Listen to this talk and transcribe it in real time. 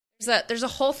There's a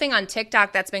whole thing on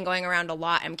TikTok that's been going around a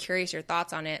lot. I'm curious your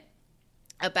thoughts on it,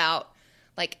 about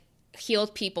like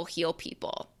healed people heal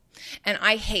people. And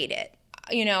I hate it.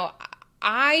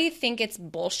 I think it's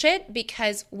bullshit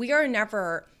because we are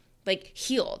never like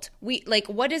healed.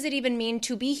 What does it even mean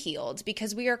to be healed?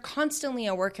 Because we are constantly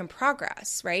a work in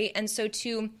progress, right? And so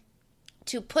to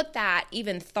put that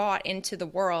even thought into the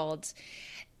world,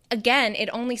 again, it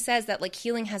only says that like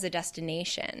healing has a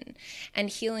destination, and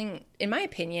healing, in my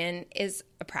opinion, is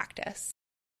a practice.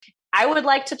 I would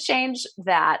like to change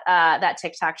that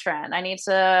TikTok trend. I need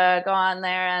to go on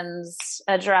there and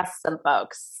address some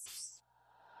folks.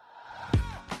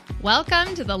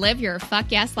 Welcome to the Live Your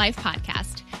Fuck Yes Life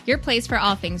podcast, your place for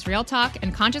all things real talk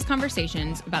and conscious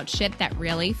conversations about shit that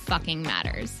really fucking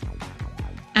matters.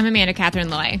 I'm Amanda Catherine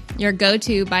Loy, your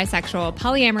go-to bisexual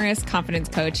polyamorous confidence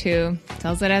coach who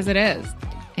tells it as it is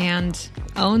and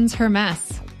owns her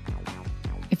mess.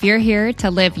 If you're here to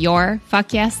live your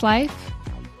fuck yes life,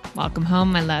 welcome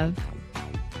home, my love.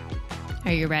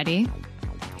 Are you ready?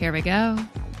 Here we go.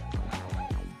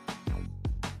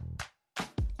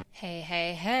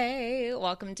 Hey.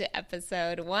 Welcome to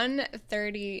episode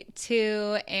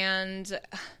 132 and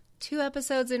 2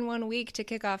 episodes in 1 week to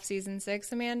kick off season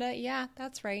 6, Amanda. Yeah,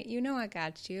 that's right. You know I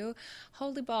got you.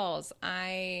 Holy balls.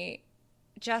 I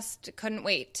just couldn't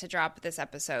wait to drop this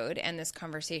episode and this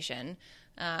conversation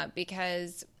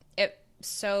because it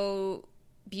so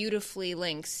beautifully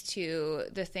links to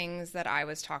the things that I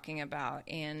was talking about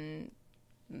in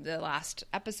the last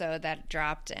episode that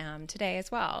dropped today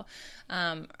as well,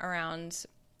 around,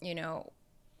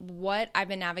 what I've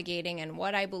been navigating and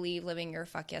what I believe living your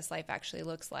fuck yes life actually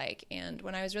looks like. And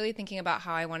when I was really thinking about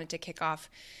how I wanted to kick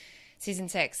off season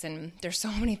 6, and there's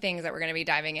so many things that we're going to be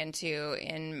diving into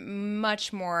in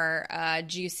much more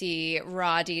juicy,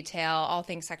 raw detail, all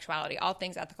things sexuality, all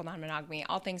things ethical non-monogamy,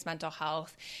 all things mental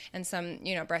health, and some,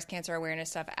 breast cancer awareness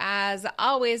stuff, as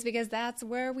always, because that's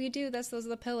where we do this. Those are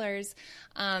the pillars.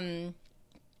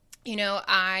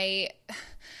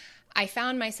 I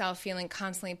found myself feeling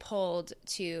constantly pulled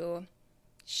to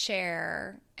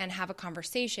share and have a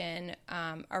conversation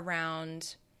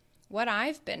around what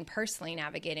I've been personally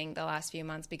navigating the last few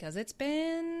months, because it's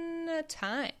been a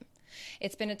time.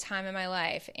 It's been a time in my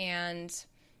life, and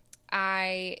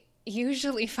I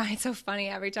usually find it so funny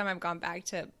every time I've gone back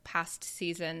to past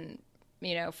season,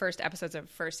 first episodes of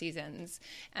first seasons,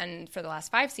 and for the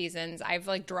last 5 seasons, I've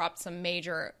like dropped some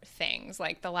major things.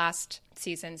 Like the last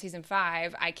season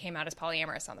 5, I came out as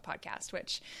polyamorous on the podcast,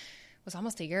 which was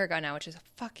almost a year ago now, which is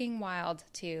fucking wild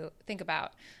to think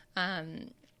about.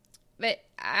 But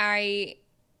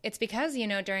it's because,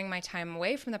 during my time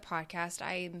away from the podcast,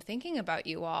 I'm thinking about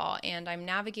you all, and I'm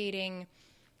navigating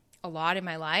a lot in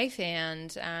my life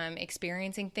and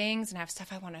experiencing things, and have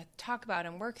stuff I want to talk about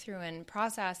and work through and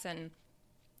process. And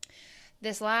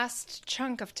this last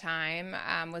chunk of time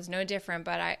was no different,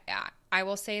 but I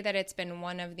will say that it's been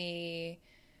one of the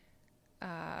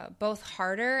both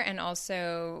harder and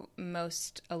also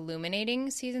most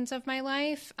illuminating seasons of my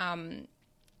life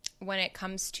when it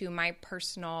comes to my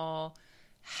personal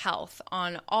health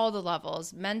on all the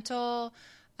levels: mental,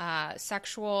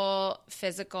 sexual,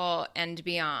 physical, and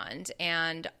beyond.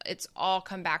 And it's all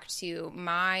come back to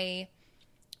my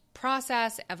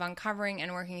process of uncovering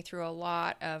and working through a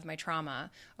lot of my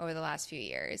trauma over the last few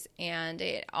years. And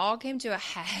it all came to a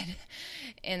head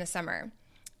in the summer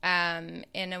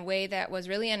in a way that was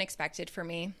really unexpected for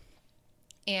me,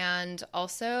 and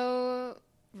also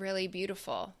really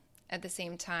beautiful at the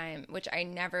same time, which I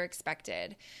never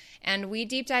expected. And we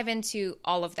deep dive into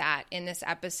all of that in this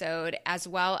episode, as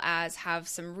well as have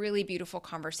some really beautiful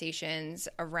conversations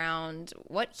around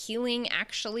what healing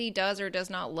actually does or does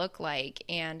not look like,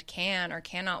 and can or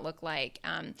cannot look like.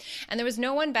 And there was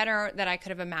no one better that I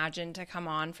could have imagined to come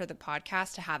on for the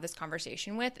podcast to have this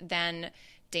conversation with than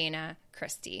Dana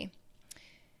Christie.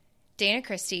 Dana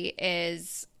Christie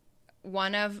is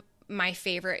one of my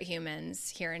favorite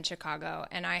humans here in Chicago,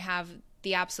 and I have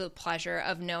the absolute pleasure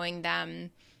of knowing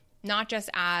them not just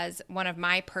as one of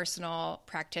my personal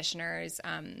practitioners.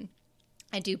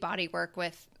 I do body work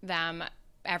with them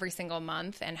every single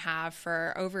month and have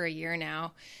for over a year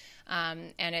now,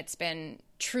 and it's been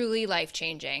truly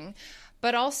life-changing.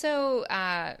 But also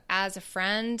as a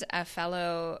friend, a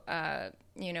fellow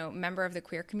member of the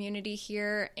queer community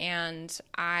here, and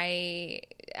I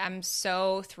am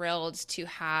so thrilled to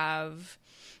have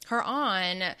her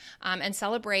on and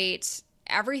celebrate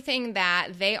everything that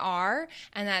they are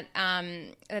and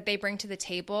that they bring to the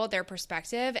table, their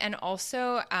perspective, and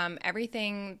also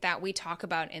everything that we talk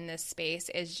about in this space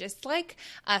is just like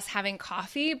us having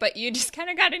coffee, but you just kind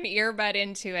of got an earbud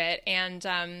into it.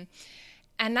 And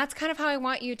And that's kind of how I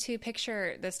want you to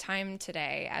picture this time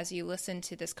today as you listen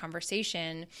to this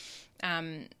conversation,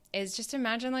 is just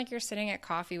imagine like you're sitting at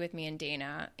coffee with me and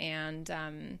Dana,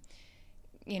 and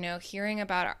hearing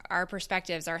about our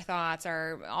perspectives, our thoughts,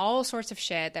 our all sorts of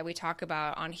shit that we talk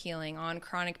about on healing, on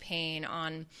chronic pain,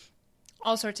 on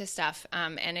all sorts of stuff.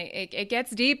 And it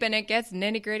gets deep and it gets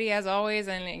nitty gritty as always.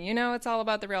 And it's all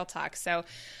about the real talk. So,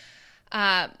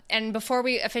 and before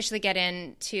we officially get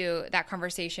into that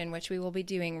conversation, which we will be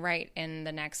doing right in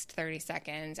the next 30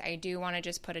 seconds, I do want to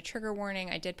just put a trigger warning.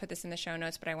 I did put this in the show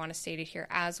notes, but I want to state it here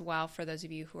as well for those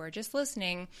of you who are just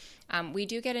listening. We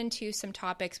do get into some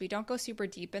topics. We don't go super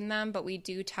deep in them, but we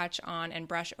do touch on and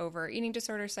brush over eating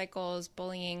disorder cycles,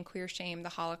 bullying, queer shame, the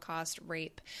Holocaust,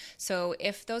 rape. So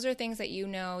if those are things that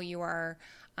you are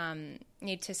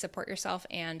need to support yourself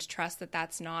and trust that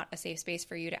that's not a safe space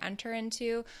for you to enter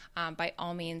into, by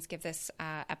all means, give this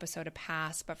episode a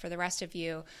pass. But for the rest of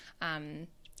you,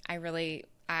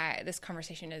 this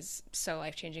conversation is so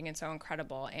life-changing and so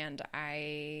incredible, and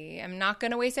I am not going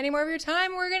to waste any more of your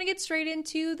time. We're going to get straight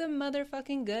into the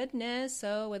motherfucking goodness.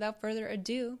 So without further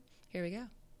ado, here we go.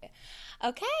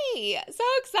 Okay, so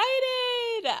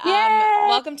excited.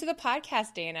 Welcome to the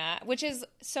podcast, Dana, which is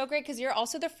so great because you're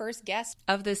also the first guest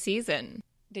of the season.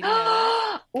 Did you know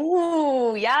that?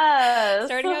 Ooh, yes.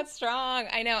 Starting out strong.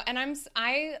 I know. And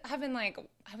I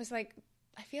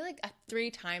feel like 3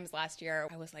 times last year,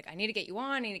 I was like, I need to get you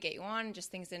on, and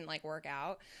just things didn't work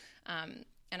out. And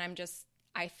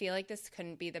I feel like this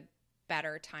couldn't be the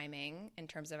better timing in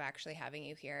terms of actually having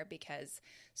you here, because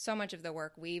so much of the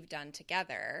work we've done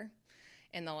together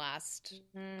in the last,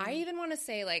 I even want to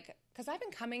say because I've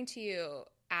been coming to you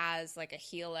as a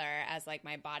healer, as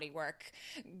my body work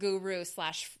guru /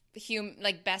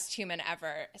 best human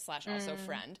ever / also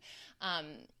friend. I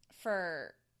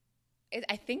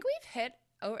think we've hit,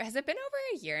 has it been over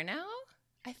a year now?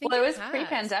 I think it was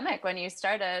pre-pandemic when you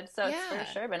started, so it's for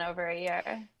sure been over a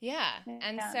year. Yeah.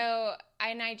 And so,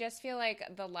 and I just feel like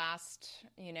the last,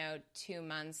 2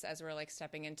 months as we're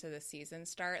stepping into the season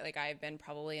start, I've been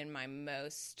probably in my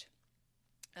most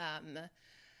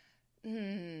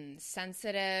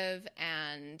sensitive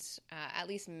and at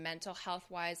least mental health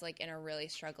wise, in a really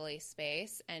struggly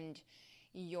space. And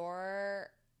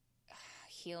your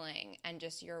healing and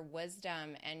just your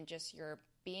wisdom and just your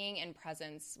being in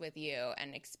presence with you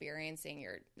and experiencing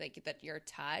your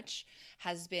touch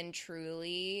has been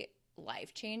truly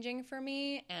life-changing for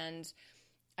me. And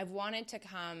I've wanted to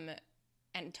come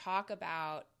and talk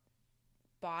about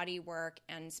body work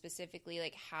and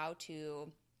specifically how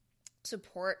to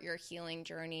support your healing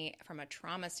journey from a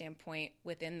trauma standpoint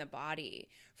within the body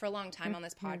for a long time on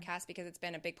this podcast, because it's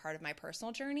been a big part of my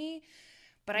personal journey.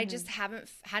 But I just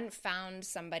hadn't found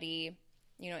somebody,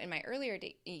 in my earlier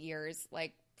years,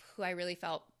 who I really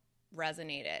felt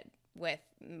resonated with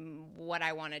what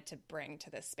I wanted to bring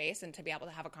to this space, and to be able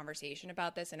to have a conversation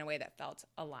about this in a way that felt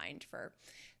aligned for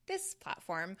this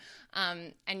platform.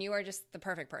 And you are just the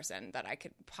perfect person that I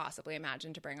could possibly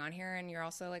imagine to bring on here. And you're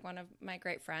also one of my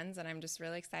great friends, and I'm just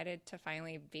really excited to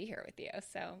finally be here with you.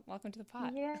 So welcome to the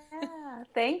pod. Yeah,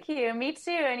 thank you. Me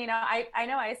too. And, I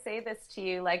know I say this to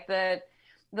you,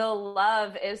 the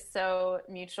love is so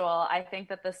mutual. I think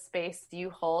that the space you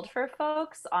hold for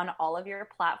folks on all of your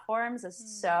platforms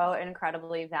is so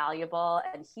incredibly valuable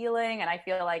and healing. And I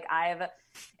feel like I've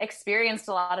experienced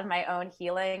a lot of my own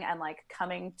healing and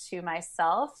coming to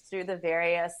myself through the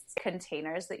various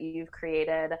containers that you've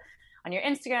created on your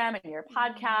Instagram and your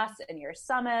podcast and your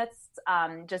summits.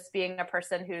 Just being a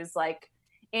person who's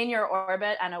in your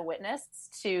orbit and a witness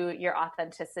to your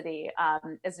authenticity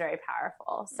is very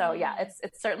powerful. So yeah,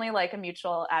 it's certainly a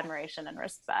mutual admiration and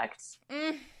respect.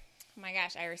 Oh my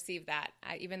gosh, I received that,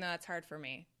 even though it's hard for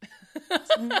me.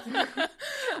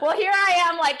 Well, here I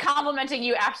am complimenting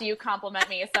you after you compliment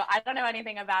me. So I don't know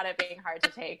anything about it being hard to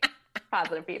take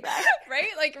positive feedback. Right?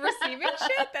 Receiving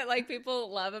shit that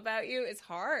people love about you is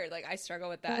hard. I struggle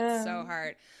with that. It's so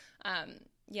hard.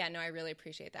 Yeah, no, I really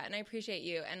appreciate that. And I appreciate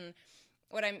you. And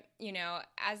what I'm,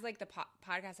 as the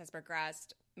podcast has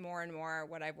progressed more and more,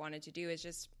 what I've wanted to do is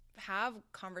just have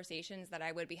conversations that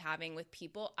I would be having with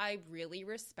people I really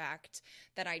respect,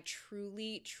 that I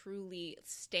truly, truly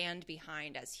stand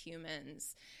behind as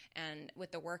humans, and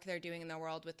with the work they're doing in the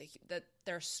world, with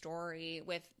their story,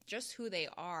 with just who they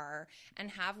are,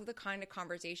 and have the kind of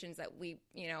conversations that we,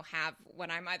 have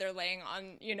when I'm either laying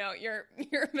on, your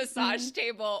massage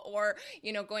table or,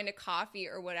 going to coffee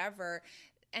or whatever.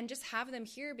 And just have them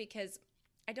here, because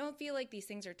I don't feel like these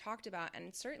things are talked about.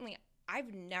 And certainly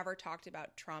I've never talked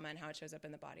about trauma and how it shows up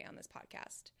in the body on this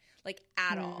podcast,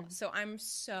 at all. So I'm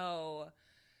so,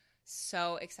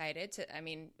 so excited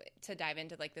to dive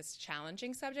into like this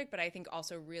challenging subject, but I think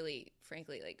also really,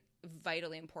 frankly, like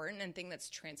vitally important and thing that's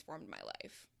transformed my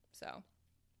life. So.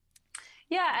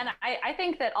 Yeah, and I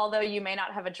think that although you may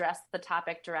not have addressed the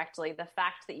topic directly, the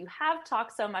fact that you have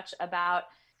talked so much about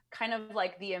kind of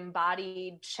like the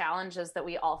embodied challenges that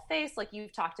we all face, like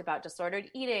you've talked about disordered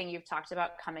eating, you've talked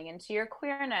about coming into your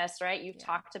queerness, right? You've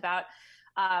talked about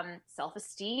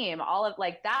self-esteem, all of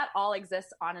like that all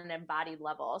exists on an embodied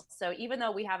level. So even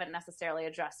though we haven't necessarily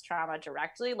addressed trauma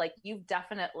directly, like you've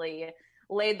definitely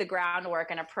laid the groundwork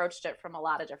and approached it from a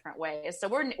lot of different ways. So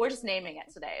we're just naming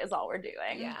it today is all we're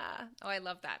doing. Yeah. Oh, I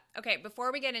love that. Okay.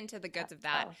 Before we get into the goods of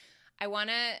that, I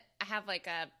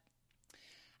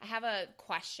have a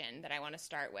question that I want to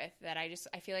start with that I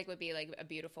feel like would be like a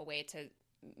beautiful way to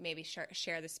maybe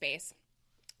share the space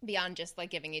beyond just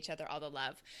like giving each other all the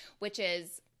love, which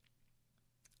is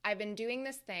I've been doing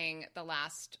this thing I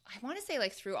want to say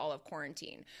like through all of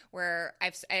quarantine, where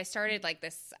I started like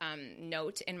this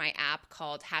note in my app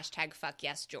called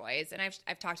 #FuckYesJoys. And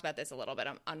I've talked about this a little bit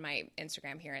on my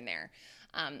Instagram here and there.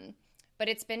 But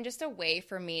it's been just a way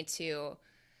for me to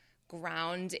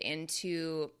ground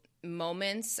into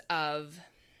moments of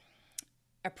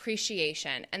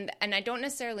appreciation. And I don't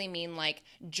necessarily mean like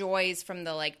joys from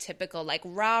the like typical like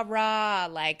rah rah,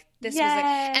 like this was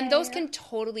and those can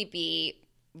totally be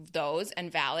those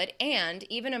and valid, and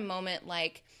even a moment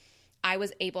like I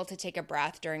was able to take a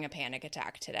breath during a panic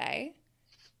attack today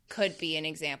could be an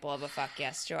example of a fuck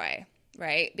yes joy,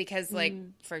 right? Because like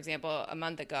for example, a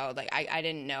month ago, like I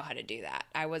didn't know how to do that.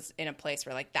 I was in a place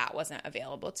where like that wasn't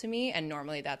available to me, and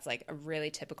normally that's like a really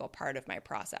typical part of my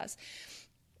process.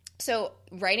 So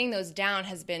writing those down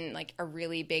has been like a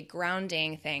really big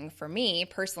grounding thing for me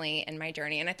personally in my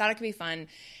journey. And I thought it could be fun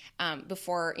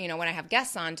before, when I have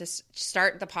guests on to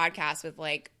start the podcast with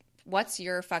like, what's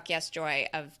your fuck yes joy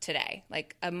of today?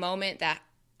 Like a moment that,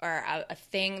 or a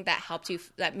thing that helped you,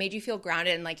 that made you feel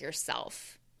grounded in like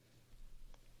yourself.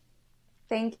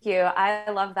 Thank you. I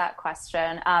love that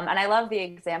question. And I love the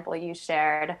example you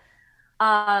shared.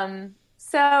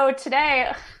 So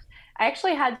today I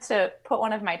actually had to put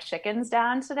one of my chickens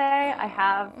down today. I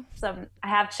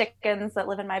have chickens that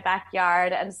live in my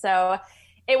backyard. And so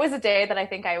it was a day that I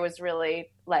think I was really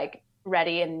like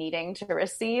ready and needing to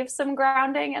receive some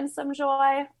grounding and some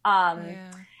joy.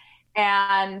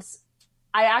 And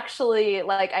I actually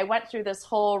I went through this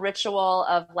whole ritual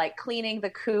of like cleaning the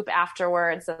coop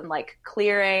afterwards and like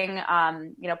clearing,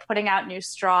 putting out new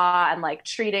straw and like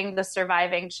treating the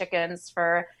surviving chickens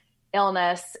for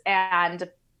illness. And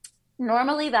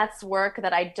normally that's work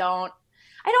that I don't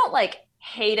like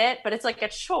hate it, but it's like a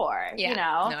chore,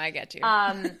 No, I get you.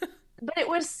 But it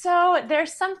was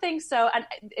there's something and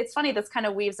it's funny, this kind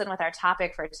of weaves in with our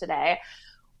topic for today.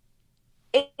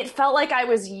 It felt like I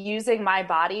was using my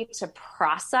body to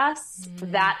process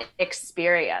that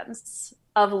experience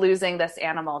of losing this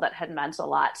animal that had meant a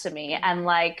lot to me. And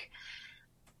like,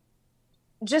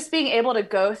 just being able to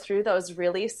go through those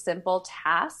really simple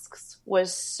tasks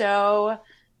was so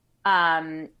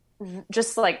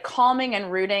just like calming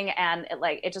and rooting, and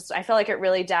I feel like it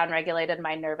really downregulated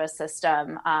my nervous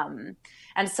system.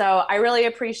 And so I really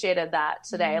appreciated that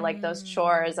today, like those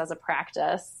chores as a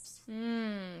practice.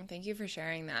 Thank you for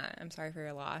sharing that. I'm sorry for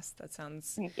your loss. That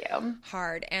sounds Thank you.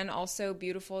 hard, and also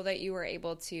beautiful that you were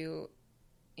able to,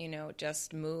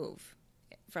 just move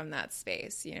from that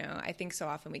space. I think so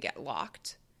often we get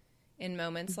locked in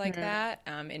moments like that,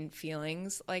 in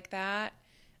feelings like that,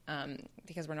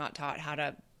 because we're not taught how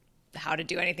to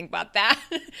do anything about that.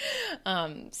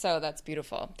 So that's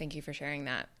beautiful. Thank you for sharing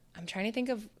that. I'm trying to think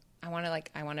of, I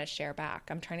want to share back.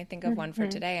 I'm trying to think of one for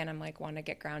today, and I'm like, want to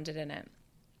get grounded in it.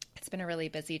 It's been a really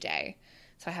busy day,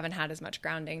 so I haven't had as much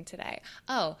grounding today.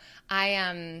 Oh,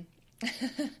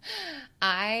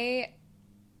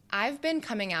 I've been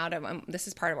coming out of, this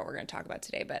is part of what we're going to talk about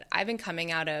today, but I've been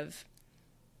coming out of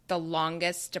the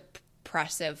longest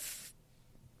depressive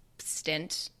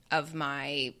stint of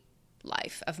my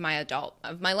life, of my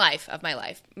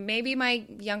life. Maybe my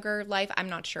younger life, I'm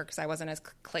not sure, because I wasn't as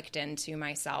clicked into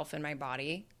myself and my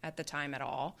body at the time at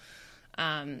all.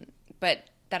 But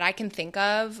that I can think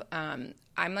of,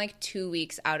 I'm like 2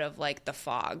 weeks out of like the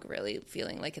fog, really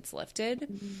feeling like it's lifted,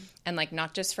 and like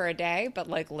not just for a day, but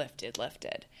like lifted.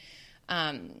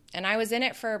 And I was in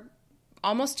it for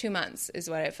almost 2 months is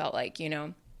what it felt like,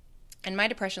 and my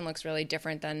depression looks really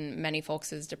different than many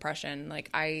folks' depression. Like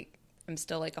I am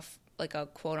still like a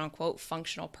quote unquote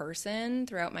functional person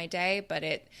throughout my day, but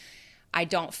I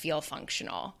don't feel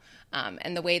functional.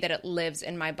 And the way that it lives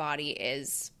in my body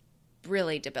is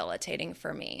really debilitating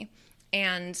for me.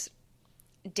 And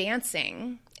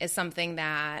dancing is something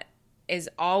that is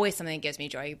always something that gives me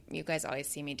joy. You guys always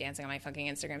see me dancing on my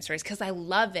fucking Instagram stories because I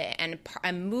love it. And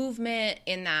a movement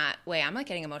in that way, I'm like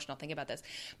getting emotional thinking about this.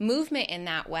 Movement in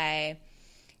that way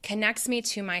connects me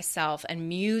to myself, and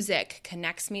music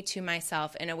connects me to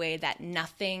myself in a way that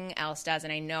nothing else does.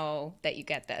 And I know that you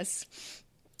get this.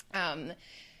 And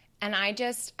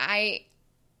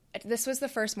this was the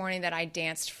first morning that I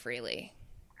danced freely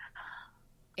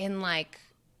in like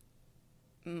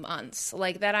months.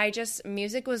 Like that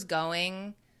music was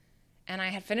going and I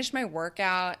had finished my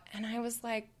workout and I was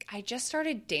like, I just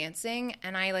started dancing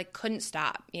and I like couldn't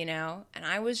stop, you know? And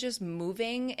I was just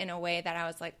moving in a way that I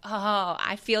was like, oh,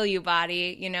 I feel you,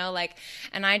 body, you know? Like,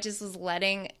 and I just was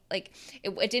letting, like,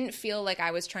 it didn't feel like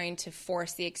I was trying to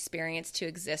force the experience to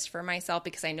exist for myself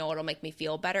because I know it'll make me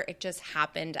feel better. It just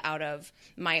happened out of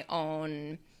my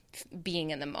own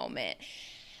being in the moment.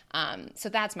 So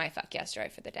that's my fuck yes joy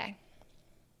for the day.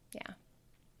 Yeah.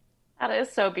 That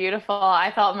is so beautiful.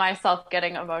 I felt myself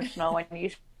getting emotional when you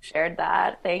shared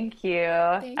that. Thank you.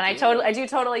 Thank and you. I do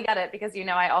totally get it because, you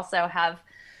know, I also have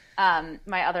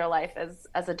my other life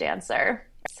as a dancer.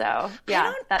 So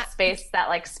yeah, that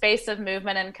space of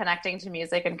movement and connecting to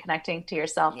music and connecting to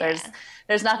yourself. Yeah.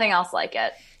 There's nothing else like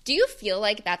it. Do you feel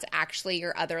like that's actually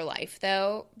your other life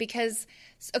though? Because,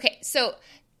 okay, so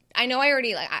I know I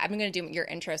already, like, I'm going to do your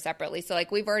intro separately. So, like,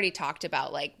 we've already talked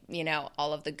about, like, you know,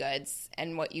 all of the goods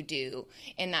and what you do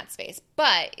in that space.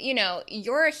 But, you know,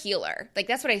 you're a healer. Like,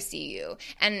 that's what I see you.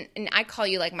 And I call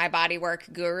you, like, my body work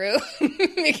guru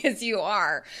because you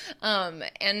are.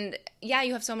 And, yeah,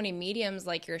 you have so many mediums,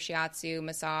 like your shiatsu,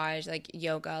 massage, like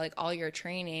yoga, like all your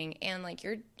training. And, like,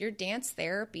 your dance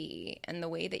therapy and the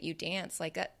way that you dance,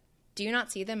 like, that. Do you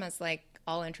not see them as, like,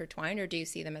 all intertwined or do you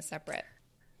see them as separate?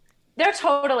 They're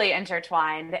totally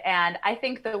intertwined. And I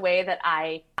think the way that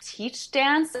I teach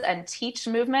dance and teach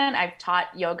movement, I've taught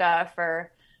yoga for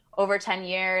over 10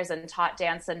 years and taught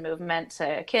dance and movement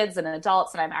to kids and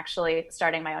adults. And I'm actually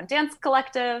starting my own dance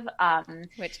collective.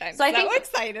 Which I'm so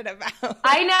excited about.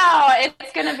 I know.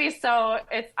 It's going to be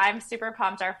I'm super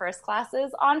pumped. Our first class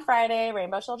is on Friday,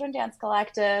 Rainbow Children Dance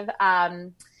Collective.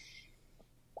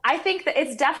 I think that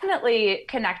it's definitely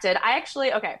connected.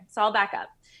 So I'll back up.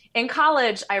 In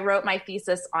college, I wrote my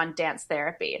thesis on dance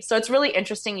therapy. So it's really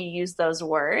interesting you use those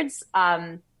words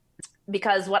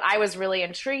because what I was really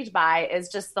intrigued by is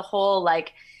just the whole,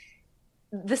 like,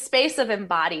 the space of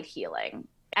embodied healing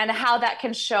and how that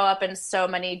can show up in so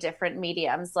many different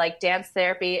mediums. Like dance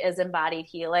therapy is embodied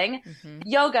healing. Mm-hmm.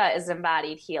 Yoga is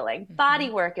embodied healing. Mm-hmm. Body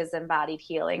work is embodied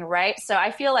healing, right? So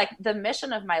I feel like the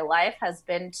mission of my life has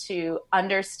been to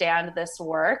understand this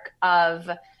work of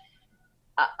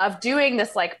doing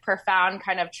this like profound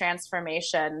kind of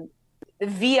transformation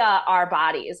via our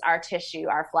bodies, our tissue,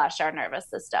 our flesh, our nervous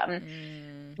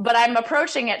system. But I'm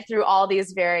approaching it through all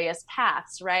these various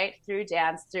paths, right? Through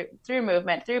dance, through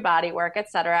movement, through body work,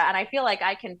 etc. And I feel like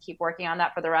I can keep working on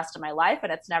that for the rest of my life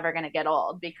and it's never going to get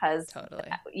old because,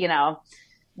 you know,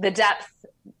 the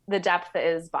depth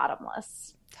is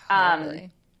bottomless.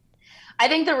 Totally. I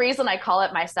think the reason I call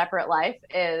it my separate life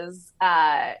is,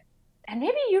 and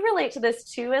maybe you relate to this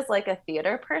too as like a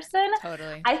theater person.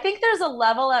 Totally. I think there's a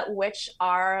level at which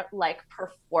our like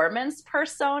performance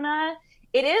persona,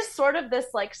 it is sort of this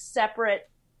like separate.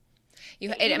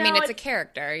 It's a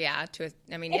character. Yeah. It's a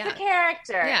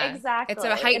character. Yeah. Exactly. It's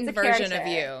a heightened version of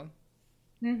you.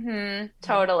 Mm-hmm.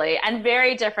 Totally. And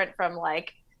very different from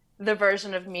like the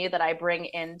version of me that I bring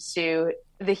into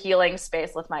the healing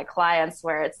space with my clients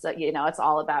where it's, you know, it's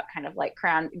all about kind of like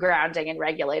grounding and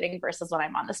regulating versus when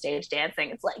I'm on the stage dancing,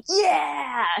 it's like,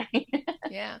 yeah.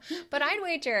 Yeah. But I'd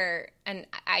wager, and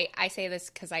I say this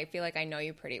because I feel like I know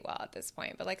you pretty well at this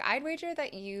point, but like I'd wager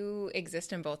that you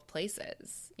exist in both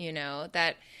places, you know,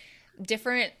 that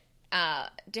different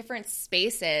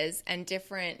spaces and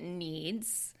different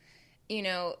needs, you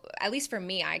know, at least for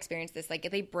me, I experience this, like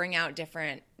they bring out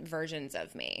different versions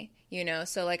of me, you know?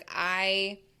 So like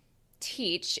I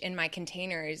teach in my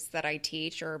containers that I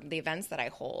teach or the events that I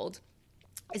hold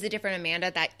is a different Amanda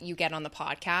that you get on the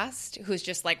podcast who's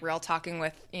just like real talking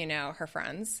with, you know, her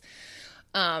friends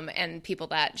and people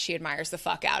that she admires the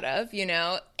fuck out of, you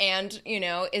know, and, you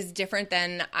know, is different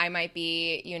than I might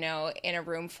be, you know, in a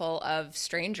room full of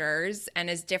strangers and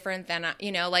is different than,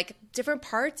 you know, like different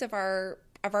parts of our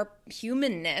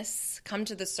humanness come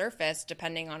to the surface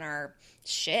depending on our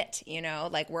shit, you know,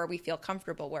 like where we feel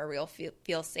comfortable, where we'll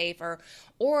feel safe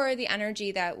or the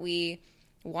energy that we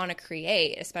want to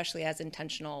create, especially as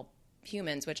intentional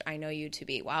humans, which I know you to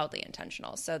be wildly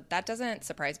intentional. So that doesn't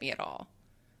surprise me at all.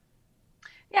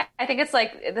 Yeah, I think it's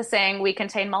like the saying, we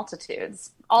contain multitudes.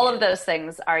 All of those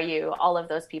things are you. All of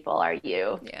those people are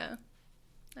you. Yeah.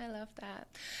 I love that.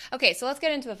 Okay, so let's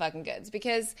get into the fucking goods,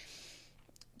 because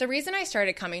the reason I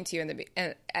started coming to you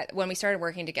when we started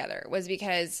working together was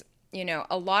because, you know,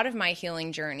 a lot of my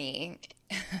healing journey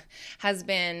has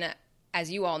been,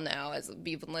 as you all know, as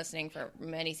you've been listening for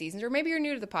many seasons, or maybe you're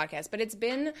new to the podcast, but it's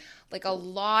been like a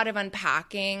lot of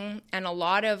unpacking and a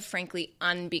lot of, frankly,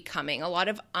 unbecoming, a lot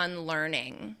of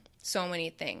unlearning so many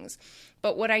things.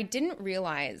 But what I didn't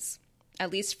realize,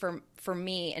 at least for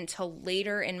me, until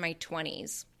later in my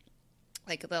 20s,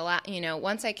 like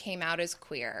once I came out as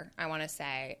queer, I want to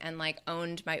say, and like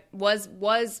owned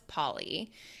was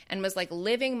poly and was like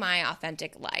living my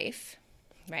authentic life,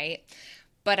 right?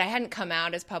 But I hadn't come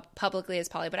out as publicly as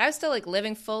poly, but I was still like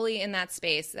living fully in that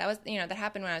space. That was, that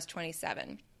happened when I was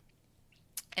 27.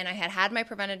 And I had my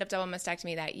preventative double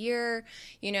mastectomy that year,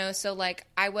 so like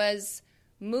I was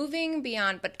moving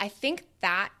beyond, but I think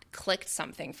that clicked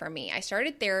something for me. I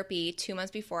started therapy 2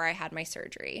 months before I had my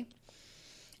surgery.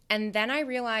 And then I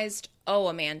realized, oh,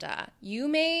 Amanda, you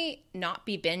may not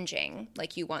be binging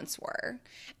like you once were.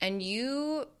 And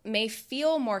you may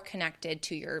feel more connected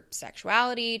to your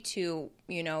sexuality, to,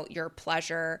 your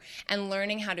pleasure, and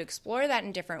learning how to explore that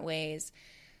in different ways.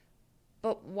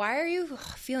 But why are you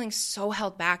feeling so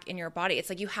held back in your body? It's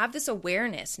like you have this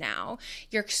awareness now.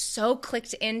 You're so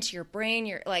clicked into your brain.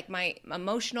 You're like, my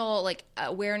emotional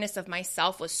awareness of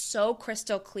myself was so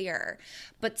crystal clear,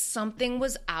 but something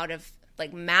was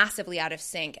massively out of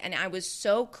sync. And I was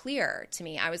so clear to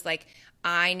me. I was like,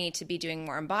 I need to be doing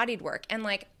more embodied work. And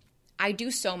I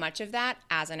do so much of that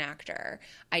as an actor.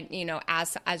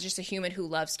 As just a human who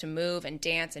loves to move and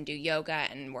dance and do yoga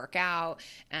and work out.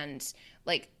 And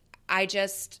I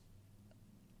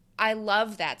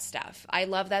love that stuff. I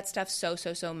love that stuff so,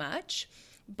 so, so much.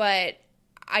 But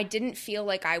I didn't feel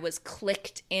like I was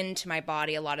clicked into my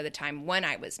body a lot of the time when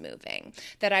I was moving,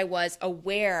 that I was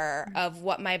aware of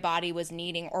what my body was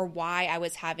needing or why I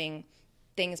was having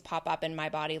things pop up in my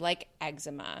body, like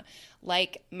eczema,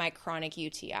 like my chronic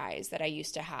UTIs that I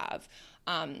used to have.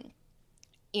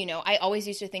 I always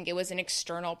used to think it was an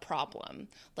external problem,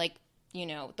 like,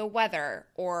 the weather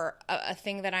or a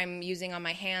thing that I'm using on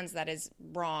my hands that is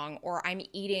wrong, or I'm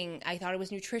eating, I thought it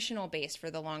was nutritional based for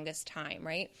the longest time,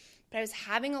 right? But I was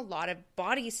having a lot of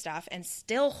body stuff and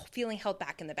still feeling held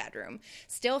back in the bedroom,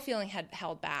 still feeling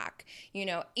held back.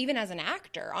 Even as an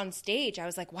actor on stage, I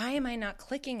was like, why am I not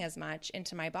clicking as much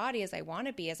into my body as I want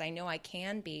to be, as I know I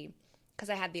can be? Because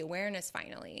I had the awareness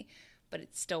finally, but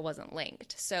it still wasn't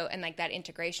linked. So, and that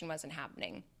integration wasn't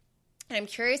happening. And I'm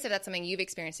curious if that's something you've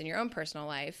experienced in your own personal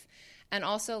life. And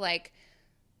also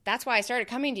that's why I started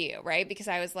coming to you, right? Because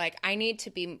I was like, I need to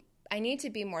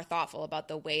be more thoughtful about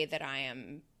the way that I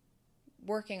am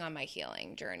working on my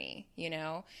healing journey,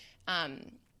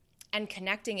 and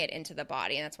connecting it into the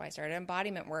body. And that's why I started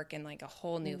embodiment work in a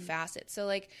whole new facet.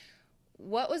 So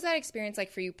what was that experience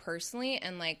like for you personally?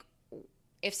 And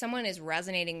if someone is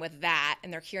resonating with that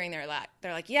and they're hearing they're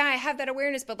like, yeah, I have that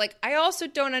awareness, but I also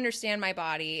don't understand my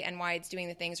body and why it's doing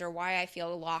the things, or why I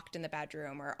feel locked in the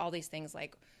bedroom, or all these things,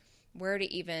 where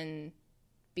to even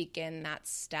begin that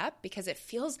step? Because it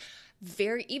feels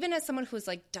even as someone who's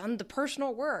done the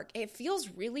personal work, it feels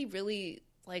really, really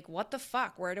what the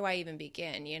fuck? Where do I even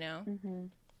begin? Mm-hmm.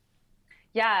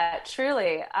 Yeah,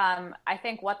 truly. I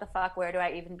think what the fuck, where do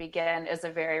I even begin is a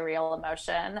very real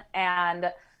emotion.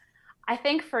 And I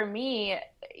think for me,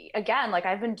 again,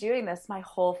 I've been doing this my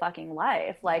whole fucking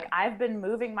life. I've been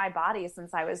moving my body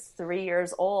since I was 3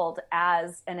 years old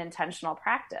as an intentional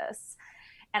practice.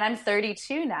 And I'm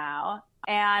 32 now.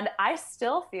 And I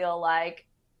still feel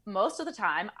most of the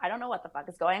time, I don't know what the fuck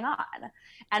is going on.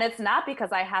 And it's not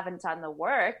because I haven't done the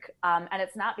work. And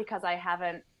it's not because I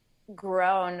haven't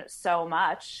grown so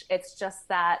much. It's just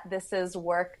that this is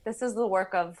work. This is the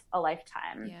work of a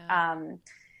lifetime. Yeah.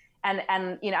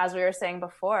 And as we were saying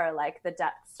before, the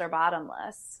depths are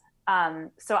bottomless.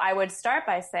 So I would start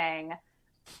by saying,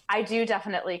 I do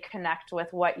definitely connect with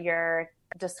what you're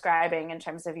describing in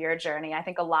terms of your journey. I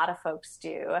think a lot of folks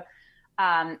do.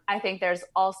 I think there's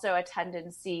also a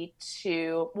tendency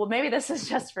to, well, maybe this is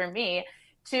just for me,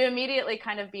 to immediately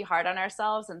kind of be hard on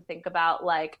ourselves and think about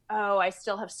oh, I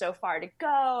still have so far to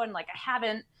go. And I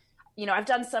haven't, I've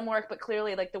done some work, but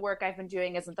clearly the work I've been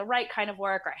doing isn't the right kind of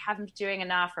work, or I haven't been doing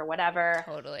enough, or whatever.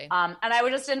 Totally. And I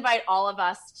would just invite all of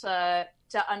us to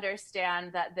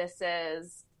understand that this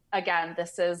is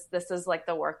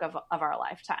the work of our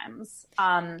lifetimes.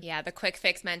 Yeah, the quick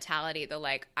fix mentality,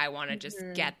 I want to just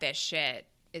get this shit,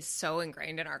 is so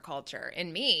ingrained in our culture.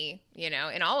 In me,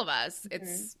 in all of us.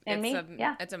 It's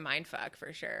a mind fuck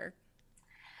for sure.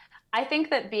 I think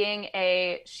that being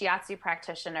a shiatsu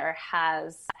practitioner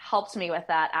has helped me with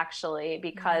that actually,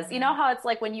 because you know how it's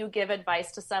like when you give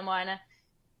advice to someone,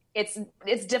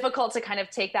 it's difficult to kind of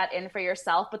take that in for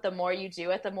yourself, but the more you do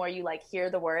it, the more you like hear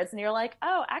the words and you're like,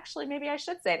 oh, actually, maybe I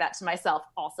should say that to myself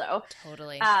also.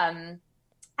 Totally.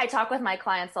 I talk with my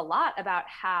clients a lot about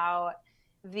how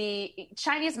the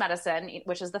Chinese medicine,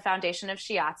 which is the foundation of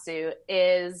shiatsu,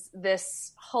 is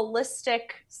this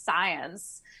holistic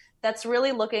science that's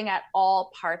really looking at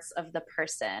all parts of the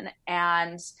person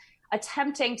and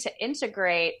attempting to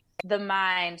integrate the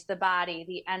mind, the body,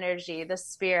 the energy, the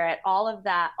spirit, all of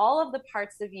that, all of the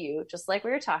parts of you, just like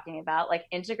we were talking about, like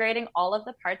integrating all of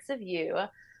the parts of you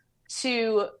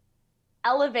to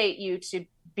elevate you to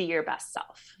be your best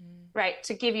self, right?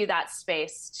 To give you that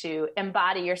space to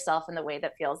embody yourself in the way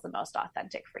that feels the most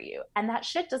authentic for you. And that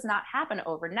shit does not happen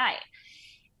overnight.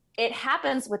 It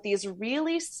happens with these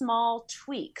really small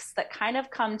tweaks that kind of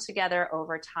come together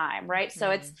over time, right? So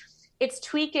it's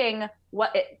tweaking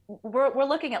we're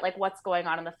looking at, like what's going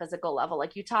on the physical level,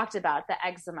 like you talked about the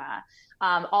eczema,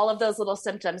 all of those little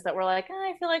symptoms that we're like,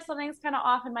 I feel like something's kind of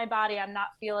off in my body. I'm not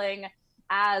feeling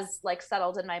as like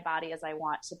settled in my body as I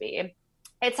want to be.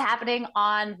 It's happening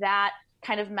on that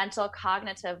kind of mental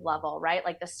cognitive level, right?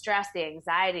 Like the stress, the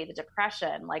anxiety, the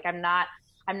depression, like I'm not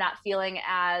feeling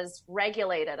as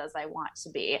regulated as I want to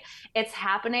be. It's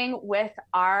happening with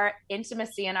our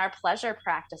intimacy and our pleasure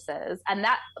practices. And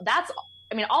that's,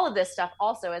 I mean, all of this stuff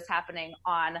also is happening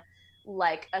on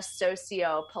like a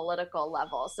socio-political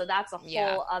level. So that's a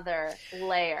whole other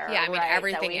layer. Yeah, I mean, right,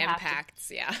 everything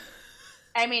impacts.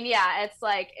 I mean, yeah, it's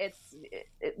like,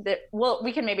 well,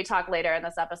 we can maybe talk later in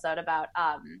this episode about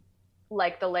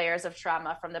like the layers of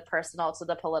trauma, from the personal to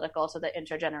the political to the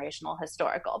intergenerational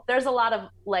historical. There's a lot of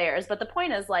layers, but the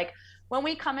point is, like, when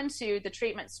we come into the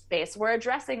treatment space, we're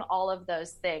addressing all of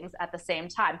those things at the same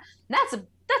time. And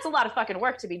that's a lot of fucking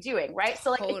work to be doing, right?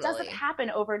 So like, it doesn't happen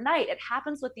overnight. It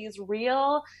happens with these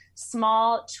real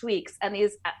small tweaks. And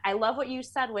I love what you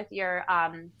said with your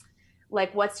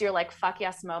like, what's your like fuck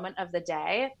yes moment of the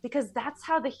day, because that's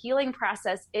how the healing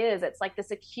process is. It's like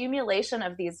this accumulation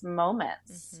of these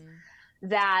moments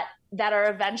that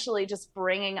are eventually just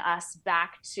bringing us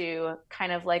back to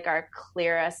kind of like our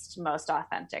clearest, most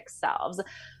authentic selves.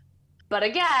 But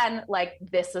again, like,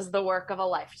 this is the work of a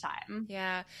lifetime.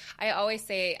 Yeah. I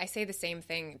say the same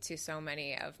thing to so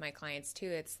many of my clients too.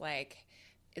 It's like,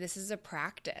 this is a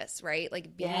practice, right?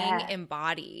 Like being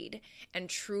embodied and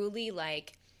truly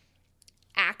like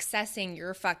accessing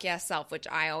your fuck yes self, which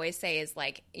I always say is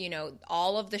like, you know,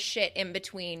 all of the shit in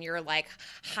between your like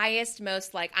highest,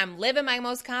 most like I'm living my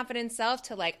most confident self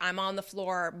to like I'm on the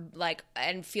floor like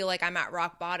and feel like I'm at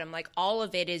rock bottom. Like all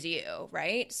of it is you,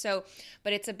 right? So,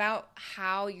 but it's about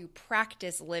how you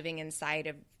practice living inside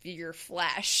of your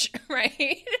flesh,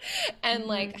 right? And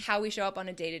like how we show up on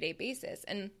a day-to-day basis.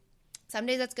 And some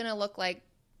days that's going to look like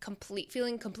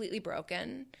feeling completely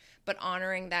broken, but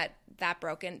honoring that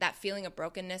feeling of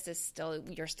brokenness is still,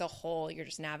 you're still whole. You're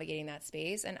just navigating that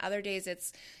space. And other days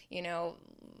it's, you know,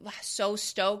 so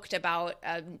stoked about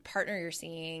a partner you're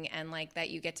seeing and like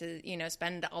that you get to, you know,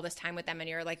 spend all this time with them and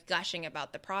you're like gushing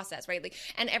about the process, right? Like,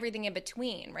 and everything in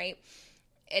between, right?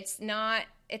 It's not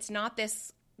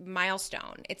this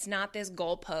milestone. It's not this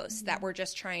goalpost that we're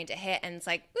just trying to hit and it's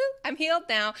like, woo, I'm healed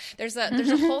now. There's a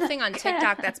whole thing on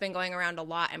TikTok that's been going around a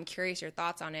lot. I'm curious your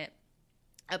thoughts on it,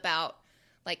 about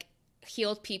like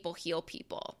healed people heal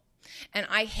people. And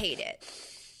I hate it.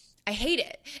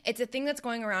 It's a thing that's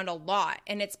going around a lot,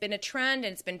 and it's been a trend,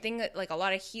 and it's been a thing that like a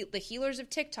lot of the healers of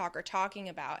TikTok are talking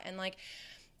about. And like,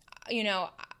 you know,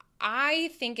 I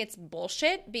think it's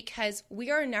bullshit because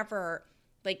we are never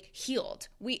like healed.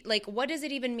 We like, what does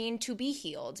it even mean to be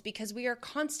healed? Because we are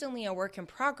constantly a work in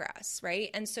progress, right?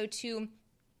 And so to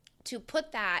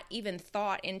put that even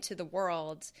thought into the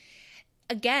world,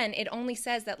 again, it only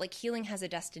says that like healing has a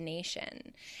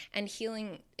destination, and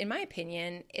healing, in my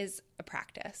opinion, is a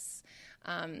practice.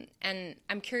 And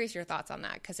I'm curious your thoughts on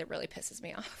that because it really pisses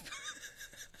me off.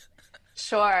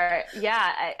 Sure.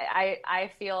 Yeah.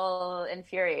 I feel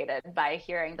infuriated by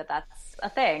hearing that that's a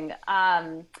thing.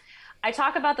 I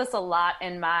talk about this a lot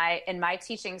in my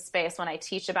teaching space when I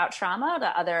teach about trauma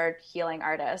to other healing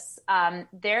artists.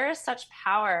 There is such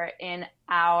power in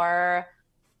our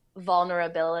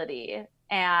vulnerability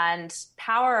and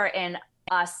power in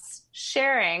us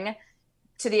sharing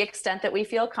to the extent that we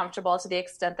feel comfortable, to the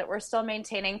extent that we're still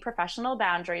maintaining professional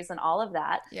boundaries and all of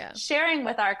that, sharing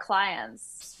with our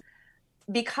clients,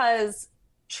 because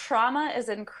trauma is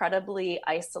incredibly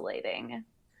isolating.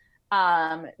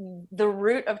 The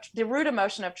root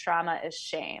emotion of trauma is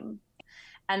shame.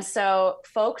 And so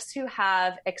folks who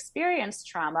have experienced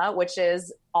trauma, which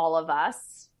is all of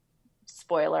us,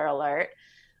 spoiler alert,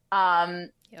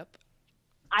 Yep.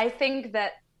 I think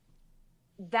that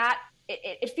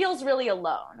it feels really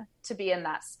alone to be in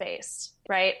that space,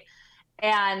 right?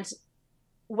 And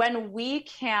when we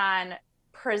can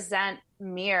present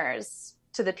mirrors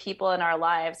to the people in our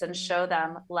lives and show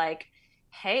them like,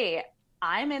 hey,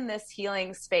 I'm in this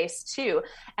healing space too,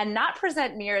 and not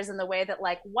present mirrors in the way that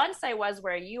like, once I was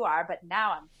where you are, but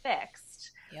now I'm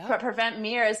fixed. Yep. But prevent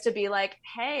mirrors to be like,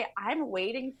 hey, I'm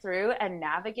wading through and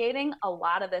navigating a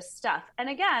lot of this stuff. And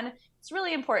again, it's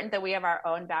really important that we have our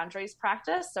own boundaries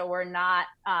practice. So we're not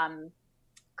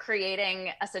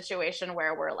creating a situation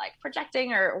where we're like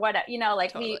projecting or what, you know,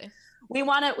 like totally. we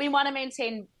want to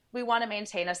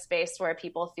maintain a space where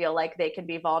people feel like they can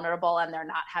be vulnerable and they're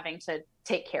not having to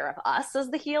take care of us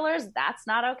as the healers. That's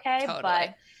not okay. Totally.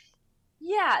 But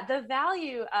yeah, the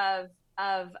value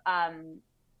of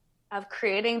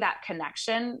creating that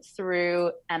connection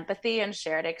through empathy and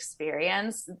shared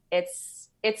experience, it's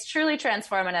truly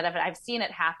transformative, and I've seen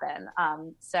it happen.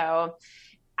 So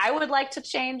I would like to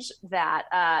change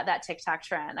that TikTok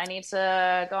trend. I need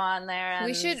to go on there and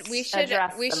we should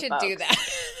do that.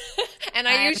 And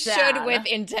I use should with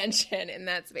intention in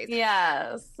that space.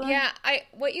 Yes. Yeah.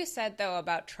 What you said though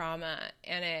about trauma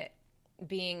and it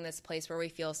being this place where we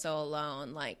feel so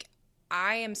alone, like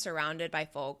I am surrounded by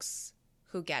folks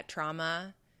who get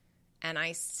trauma and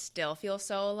I still feel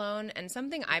so alone. And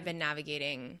something I've been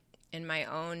navigating in my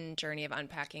own journey of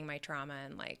unpacking my trauma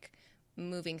and like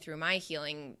moving through my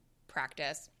healing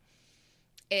practice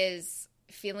is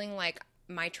feeling like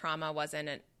my trauma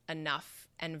wasn't enough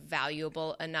and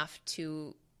valuable enough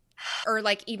to, or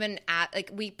like even at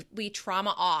like we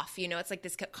trauma off, you know, it's like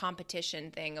this competition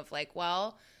thing of like,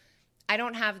 well, I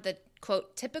don't have the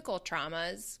quote typical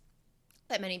traumas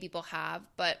that many people have,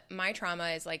 but my trauma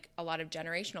is like a lot of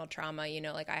generational trauma, you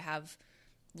know, like I have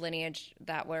lineage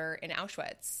that were in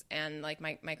Auschwitz and like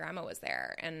my grandma was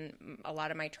there, and a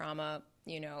lot of my trauma,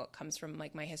 you know, comes from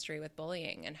like my history with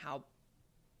bullying and how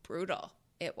brutal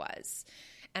it was.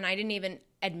 And I didn't even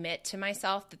admit to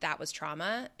myself that that was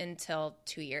trauma until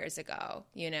 2 years ago,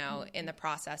 you know, in the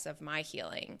process of my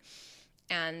healing.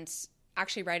 And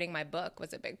actually writing my book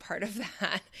was a big part of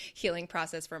that healing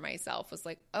process for myself, was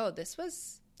like, oh, this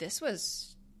is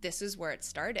where it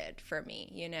started for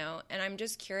me, you know? And I'm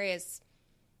just curious,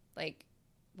 like,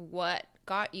 what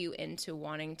got you into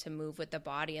wanting to move with the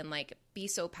body and like be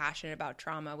so passionate about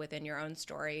trauma within your own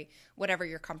story, whatever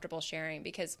you're comfortable sharing?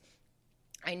 Because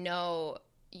I know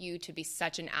you to be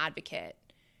such an advocate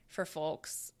for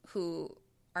folks who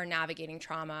are navigating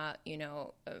trauma, you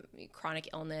know, chronic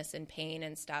illness and pain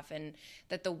and stuff, and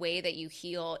that the way that you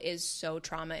heal is so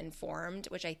trauma informed,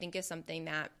 which I think is something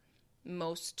that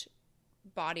most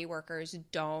body workers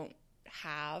don't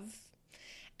have.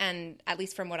 And at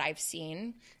least from what I've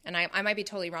seen, and I might be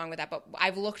totally wrong with that, but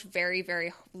I've looked very,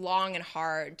 very long and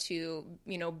hard to,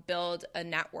 you know, build a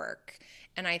network.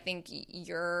 And I think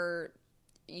you're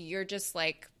just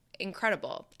like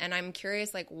incredible. And I'm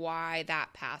curious, like, why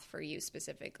that path for you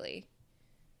specifically?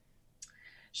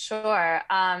 Sure.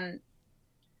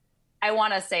 I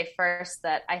want to say first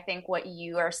that I think what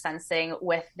you are sensing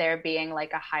with there being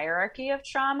like a hierarchy of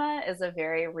trauma is a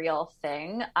very real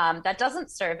thing that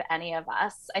doesn't serve any of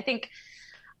us. I think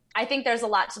there's a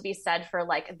lot to be said for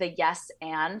like the yes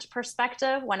and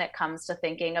perspective when it comes to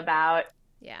thinking about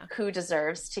who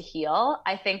deserves to heal.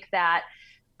 I think that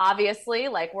obviously,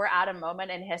 like, we're at a moment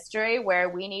in history where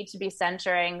we need to be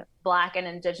centering Black and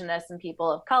Indigenous and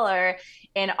people of color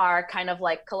in our kind of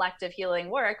like collective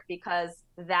healing work, because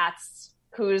that's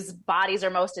whose bodies are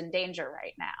most in danger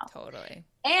right now. Totally.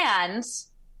 And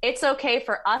it's okay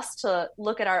for us to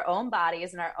look at our own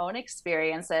bodies and our own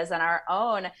experiences and our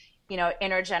own, you know,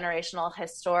 intergenerational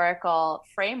historical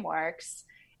frameworks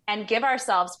and give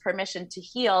ourselves permission to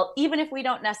heal, even if we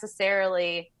don't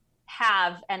necessarily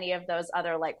have any of those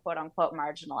other like quote unquote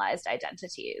marginalized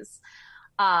identities.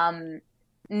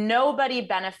 Nobody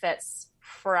benefits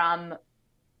from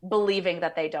believing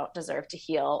that they don't deserve to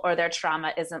heal or their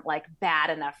trauma isn't like bad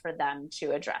enough for them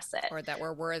to address it. Or that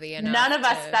we're worthy enough. None of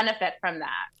us benefit from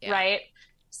that, right?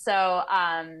 So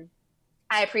I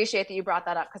appreciate that you brought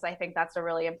that up, because I think that's a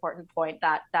really important point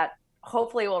that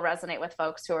hopefully will resonate with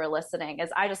folks who are listening.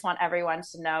 Is I just want everyone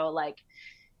to know, like,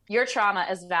 your trauma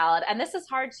is valid. And this is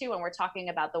hard too when we're talking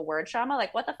about the word trauma.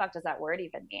 Like, what the fuck does that word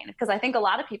even mean? Because I think a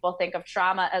lot of people think of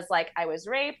trauma as like, I was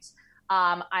raped,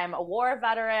 I'm a war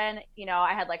veteran, you know,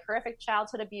 I had like horrific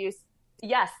childhood abuse.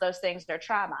 Yes, those things are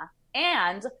trauma.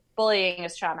 And bullying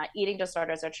is trauma, eating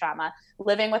disorders are trauma,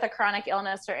 living with a chronic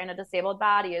illness or in a disabled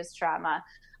body is trauma,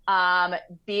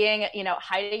 being, you know,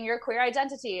 hiding your queer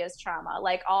identity is trauma.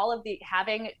 Like all of the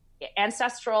having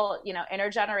ancestral, you know,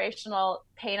 intergenerational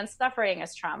pain and suffering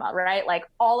is trauma, right? Like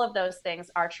all of those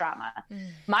things are trauma.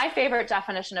 My favorite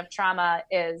definition of trauma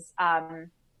is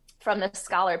from the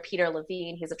scholar Peter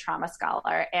Levine. He's a trauma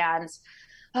scholar, and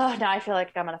now I feel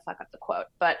like I'm gonna fuck up the quote,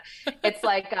 but it's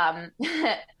like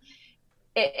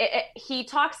he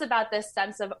talks about this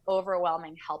sense of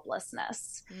overwhelming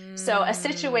helplessness. So a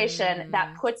situation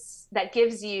that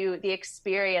gives you the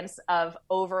experience of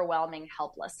overwhelming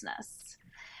helplessness.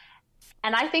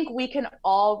 And I think we can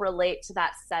all relate to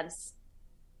that sense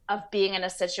of being in a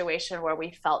situation where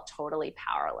we felt totally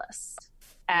powerless,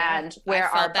 and where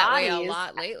I felt our that bodies way a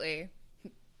lot lately.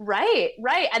 Right.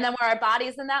 And then where our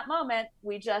bodies in that moment,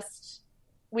 we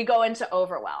go into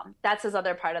overwhelm. That's his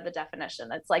other part of the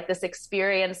definition. It's like this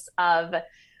experience of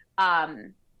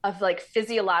like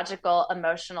physiological,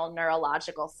 emotional,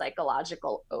 neurological,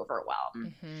 psychological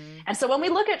overwhelm. And so when we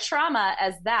look at trauma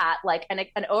as that, like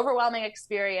an overwhelming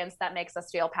experience that makes us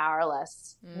feel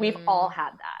powerless, we've all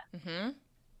had that.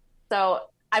 So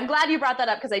I'm glad you brought that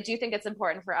up, because I do think it's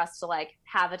important for us to like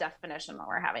have a definition when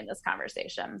we're having this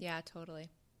conversation. Yeah, totally.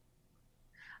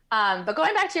 But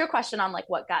going back to your question on like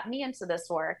what got me into this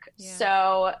work. Yeah.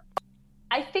 So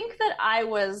I think that I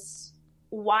was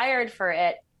wired for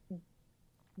it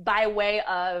by way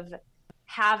of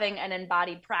having an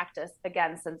embodied practice,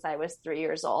 again, since I was 3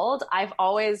 years old. I've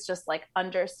always just like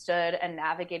understood and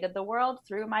navigated the world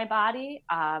through my body.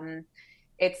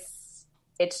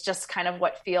 It's just kind of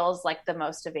what feels like the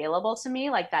most available to me,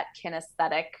 like that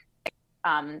kinesthetic,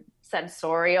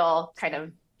 sensorial kind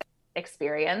of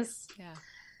experience. Yeah.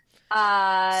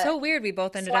 So weird. We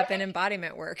both ended up in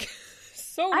embodiment work.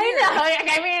 So weird. I know.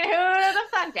 Like, I mean, who the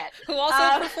fuck it? Who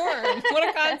also performed? What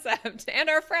a concept! And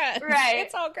our friends. Right.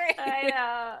 It's all great. I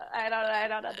know. I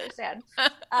don't understand.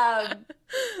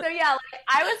 So yeah, like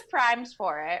I was primed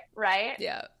for it, right?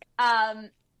 Yeah.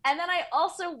 And then I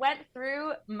also went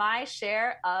through my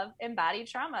share of embodied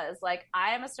traumas. Like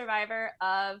I am a survivor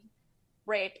of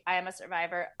rape. I am a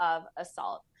survivor of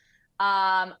assault.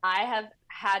 I have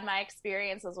had my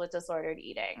experiences with disordered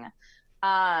eating.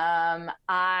 I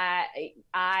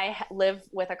live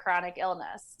with a chronic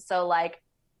illness. So like,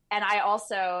 and I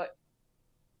also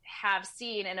have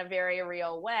seen in a very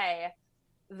real way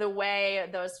the way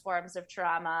those forms of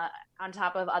trauma, on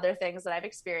top of other things that I've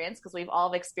experienced, because we've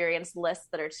all experienced lists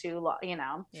that are too long, you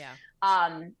know. Yeah.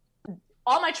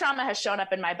 All my trauma has shown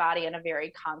up in my body in a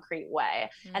very concrete way.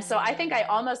 And so I think I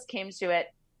almost came to it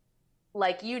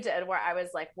like you did, where I was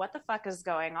like, what the fuck is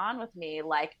going on with me?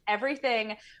 Like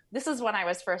everything, this is when I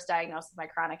was first diagnosed with my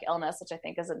chronic illness, which I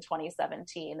think is in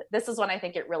 2017. This is when I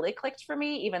think it really clicked for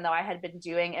me, even though I had been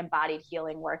doing embodied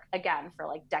healing work again for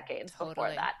like decades before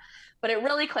that. But it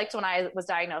really clicked when I was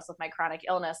diagnosed with my chronic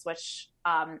illness, which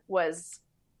was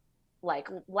like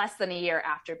less than a year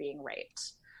after being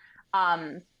raped.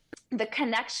 The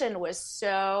connection was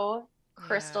so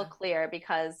crystal clear,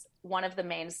 because one of the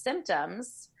main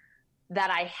symptoms that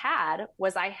I had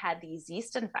these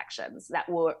yeast infections that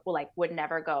would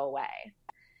never go away.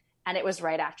 And it was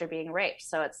right after being raped.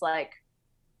 So it's like,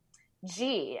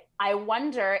 gee, I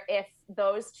wonder if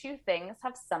those two things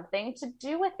have something to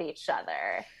do with each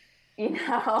other, you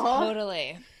know?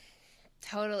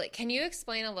 Totally. Can you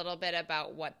explain a little bit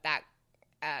about what that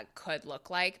could look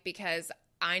like? Because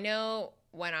I know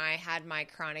when I had my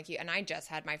chronic, and I just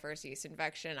had my first yeast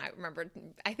infection, I remember,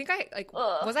 I think I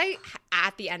was I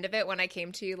at the end of it when I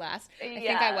came to you last? I think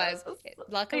I was.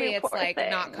 Luckily, it's like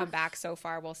not come back so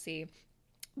far. We'll see.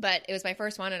 But it was my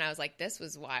first one, and I was like, this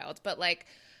was wild. But like,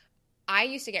 I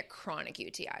used to get chronic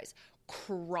UTIs.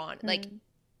 Like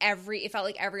it felt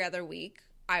like every other week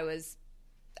I was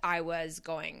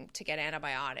going to get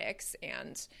antibiotics,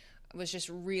 and I was just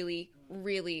really,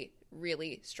 really,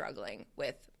 really struggling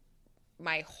with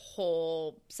my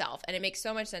whole self. And it makes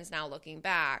so much sense now looking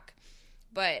back,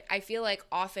 but I feel like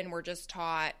often we're just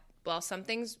taught, well,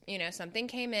 something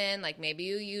came in, like maybe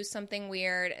you use something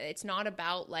weird. It's not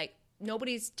about like,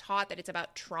 nobody's taught that it's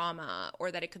about trauma or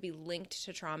that it could be linked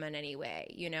to trauma in any way.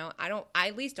 You know, I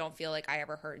at least don't feel like I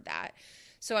ever heard that.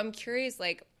 So I'm curious,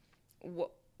 like,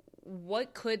 what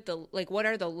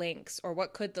are the links, or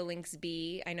what could the links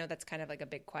be? I know that's kind of like a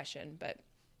big question, but.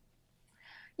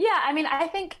 Yeah. I mean, I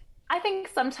think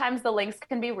sometimes the links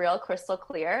can be real crystal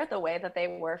clear the way that they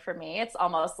were for me. It's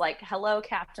almost like, hello,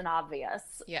 Captain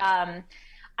Obvious. Yeah.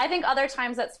 I think other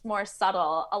times it's more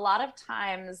subtle. A lot of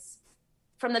times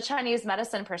from the Chinese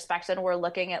medicine perspective, we're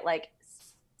looking at like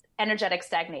energetic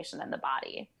stagnation in the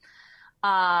body.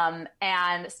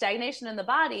 And stagnation in the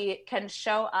body can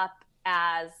show up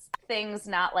as things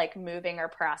not like moving or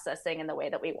processing in the way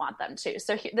that we want them to.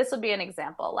 So this would be an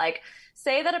example. Like,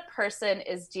 say that a person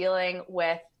is dealing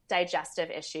with digestive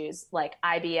issues like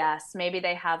IBS. Maybe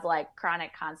they have like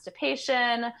chronic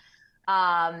constipation.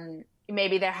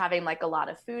 Maybe they're having like a lot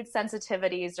of food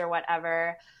sensitivities or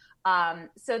whatever.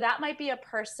 So that might be a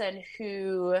person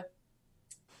who,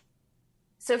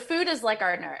 so food is like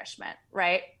our nourishment,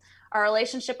 right? Our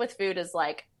relationship with food is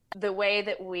like the way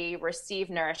that we receive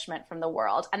nourishment from the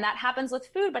world. And that happens with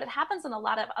food, but it happens in a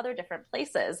lot of other different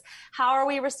places. How are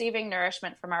we receiving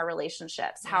nourishment from our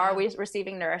relationships? How are we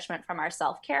receiving nourishment from our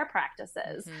self-care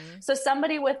practices? So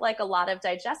somebody with like a lot of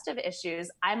digestive issues,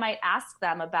 I might ask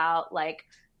them about like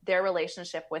their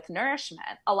relationship with nourishment.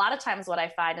 A lot of times what I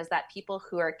find is that people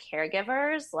who are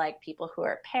caregivers, like people who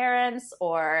are parents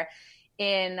or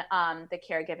in the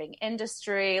caregiving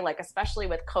industry, like especially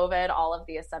with COVID, all of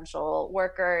the essential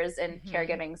workers in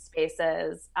caregiving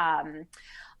spaces,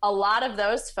 a lot of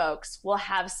those folks will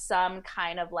have some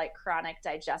kind of like chronic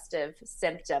digestive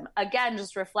symptom. Again,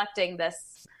 just reflecting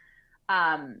this,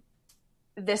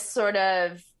 this sort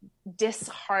of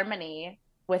disharmony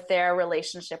with their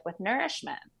relationship with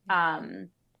nourishment.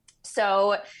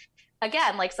 So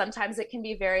again, like sometimes it can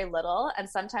be very little and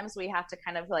sometimes we have to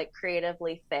kind of like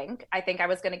creatively think. I think I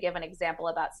was going to give an example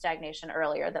about stagnation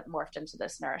earlier that morphed into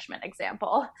this nourishment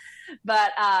example.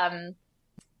 But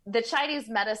the Chinese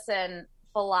medicine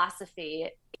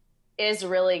philosophy is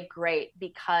really great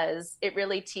because it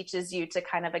really teaches you to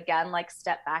kind of, again, like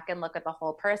step back and look at the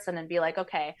whole person and be like,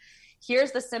 okay,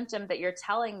 here's the symptom that you're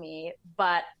telling me,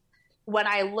 but when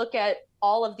I look at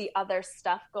all of the other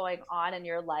stuff going on in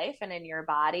your life and in your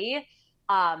body,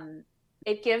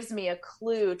 it gives me a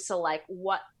clue to like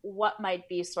what might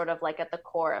be sort of like at the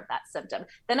core of that symptom.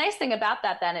 The nice thing about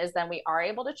that then is then we are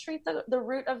able to treat the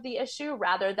root of the issue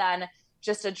rather than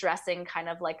just addressing kind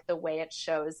of like the way it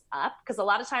shows up. Because a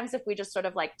lot of times if we just sort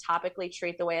of like topically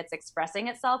treat the way it's expressing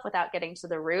itself without getting to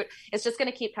the root, it's just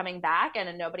going to keep coming back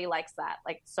and nobody likes that.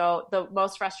 Like, so the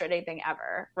most frustrating thing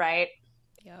ever, right?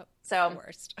 Yep. So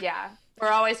worst. Yeah,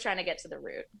 we're always trying to get to the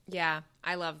root. Yeah,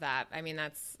 I love that. I mean,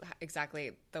 that's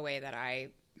exactly the way that I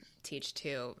teach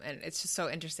too. And it's just so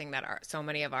interesting that so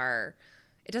many of our,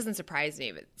 it doesn't surprise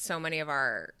me, but so many of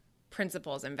our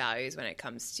principles and values when it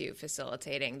comes to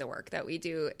facilitating the work that we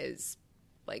do is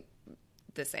like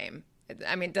the same.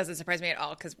 I mean, it doesn't surprise me at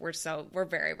all because we're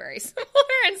very, very similar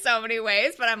in so many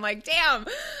ways, but I'm like, damn.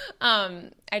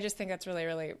 I just think that's really,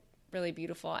 really, really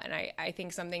beautiful. And I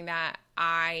think something that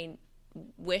I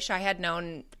wish I had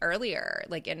known earlier,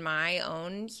 like in my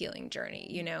own healing journey,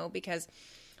 you know, because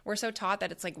we're so taught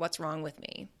that it's like, what's wrong with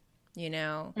me, you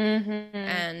know?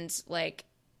 And like,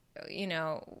 you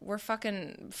know, we're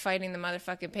fucking fighting the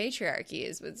motherfucking patriarchy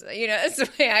is, you know, that's the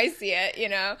way I see it, you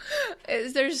know?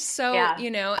 There's so,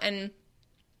 you know, and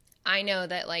I know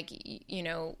that like, you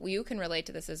know, you can relate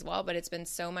to this as well, but it's been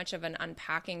so much of an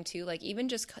unpacking too, like even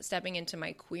just stepping into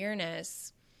my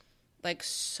queerness, like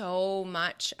so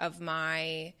much of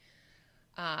my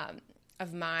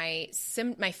my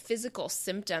physical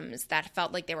symptoms that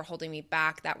felt like they were holding me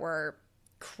back, that were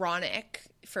chronic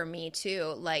for me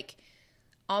too, like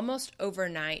almost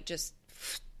overnight just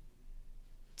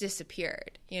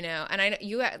disappeared, you know? And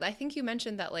I think you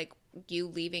mentioned that like you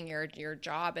leaving your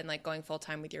job and like going full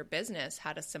time with your business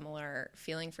had a similar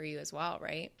feeling for you as well,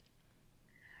 right?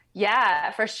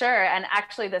 Yeah, for sure. And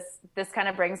actually this kind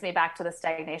of brings me back to the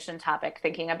stagnation topic,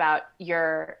 thinking about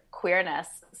your queerness.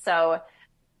 So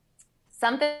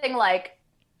something like,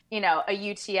 you know, a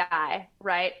UTI,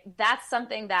 right? That's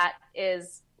something that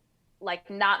is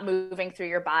like not moving through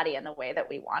your body in the way that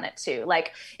we want it to.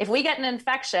 Like if we get an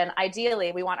infection,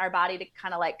 ideally we want our body to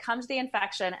kind of like come to the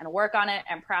infection and work on it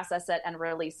and process it and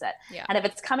release it. Yeah. And if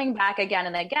it's coming back again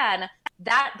and again,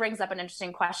 that brings up an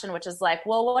interesting question, which is like,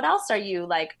 well, what else are you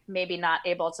like maybe not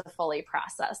able to fully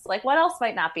process? Like what else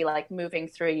might not be like moving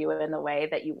through you in the way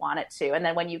that you want it to? And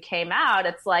then when you came out,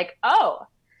 it's like, oh,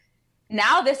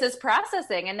 now this is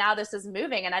processing and now this is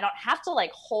moving and I don't have to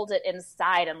like hold it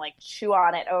inside and like chew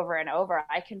on it over and over.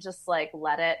 I can just like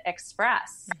let it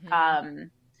express.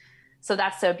 So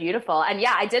that's so beautiful. And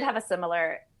yeah, I did have a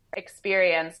similar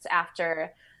experience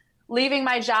after leaving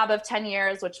my job of 10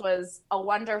 years, which was a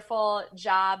wonderful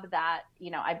job that,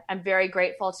 you know, I'm very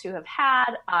grateful to have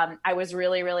had. I was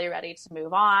really, really ready to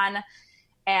move on.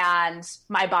 And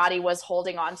my body was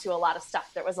holding on to a lot of stuff.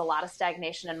 There was a lot of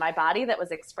stagnation in my body that was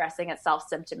expressing itself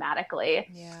symptomatically.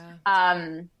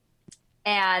 Yeah.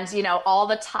 And, you know, all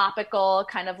the topical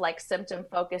kind of like symptom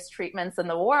focused treatments in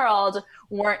the world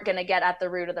weren't going to get at the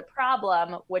root of the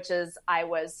problem, which is I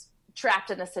was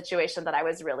trapped in a situation that I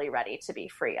was really ready to be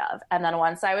free of. And then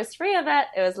once I was free of it,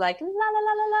 it was like, la, la,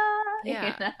 la, la, la, yeah.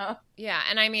 you know? Yeah.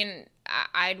 And I mean,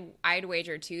 I'd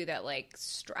wager too that like,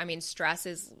 stress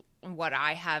is what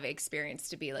I have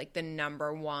experienced to be like the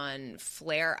number one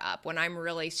flare up. When I'm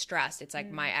really stressed, it's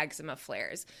like my eczema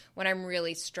flares. When I'm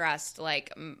really stressed,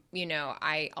 like, you know,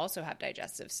 I also have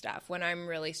digestive stuff. When I'm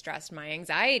really stressed, my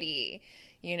anxiety,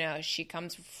 you know, she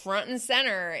comes front and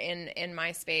center in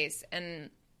my space.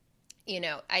 And, you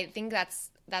know, I think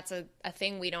that's a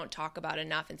thing we don't talk about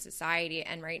enough in society.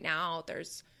 And right now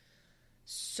there's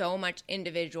so much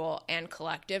individual and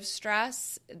collective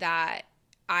stress that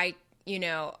I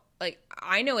know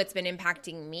it's been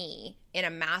impacting me in a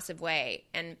massive way,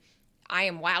 and I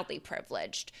am wildly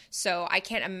privileged. So I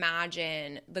can't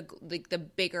imagine the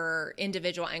bigger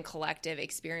individual and collective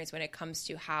experience when it comes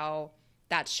to how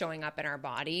that's showing up in our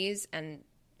bodies and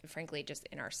frankly just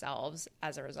in ourselves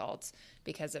as a result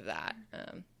because of that.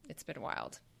 It's been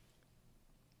wild.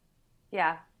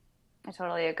 Yeah, I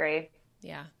totally agree.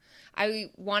 Yeah. I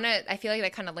feel like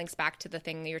that kind of links back to the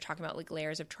thing that you're talking about, like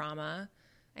layers of trauma.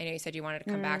 I know you said you wanted to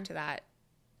come back to that.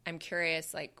 I'm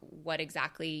curious, like, what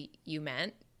exactly you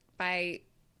meant by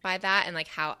that, and like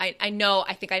how I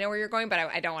think I know where you're going, but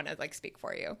I don't want to like speak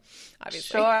for you,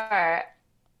 obviously. Sure.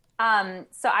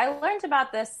 So I learned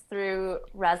about this through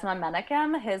Resmaa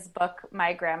Menakem, his book,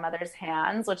 My Grandmother's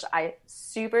Hands, which I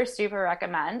super, super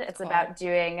recommend. It's about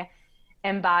doing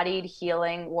embodied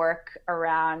healing work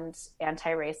around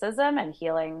anti-racism and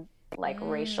healing like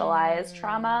racialized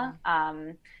trauma.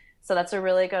 So that's a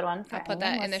really good one. I'll put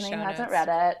that in the show notes. Hasn't read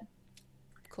it.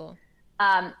 Cool.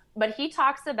 But he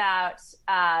talks about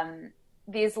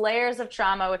these layers of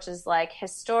trauma, which is like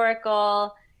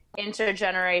historical,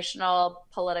 intergenerational,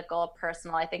 political,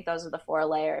 personal. I think those are the 4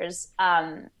 layers.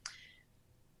 But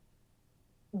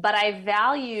I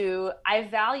value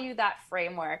that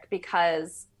framework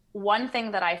because one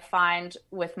thing that I find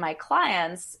with my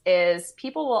clients is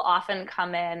people will often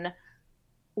come in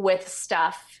with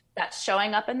stuff that's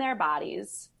showing up in their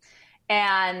bodies.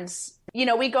 And, you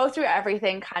know, we go through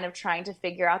everything kind of trying to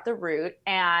figure out the root,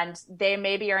 and they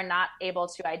maybe are not able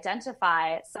to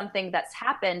identify something that's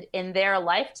happened in their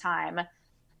lifetime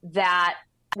that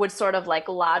would sort of like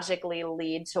logically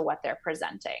lead to what they're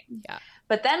presenting. Yeah.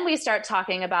 But then we start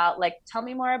talking about like, tell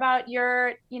me more about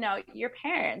your, you know, your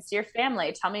parents, your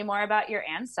family, tell me more about your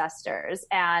ancestors.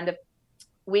 And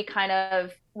we kind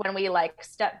of, when we like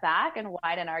step back and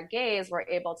widen our gaze, we're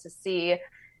able to see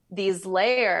these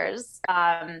layers,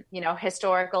 you know,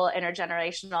 historical,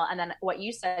 intergenerational, and then what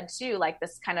you said too, like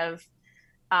this kind of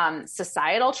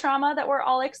societal trauma that we're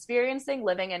all experiencing,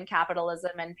 living in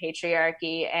capitalism and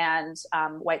patriarchy and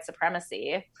white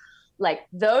supremacy. Like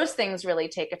those things really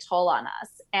take a toll on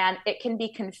us. And it can be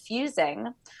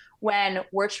confusing when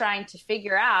we're trying to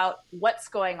figure out what's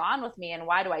going on with me and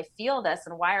why do I feel this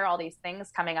and why are all these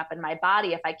things coming up in my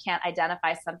body if I can't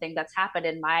identify something that's happened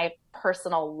in my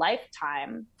personal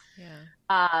lifetime.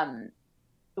 Yeah.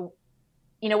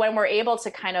 You know, when we're able to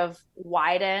kind of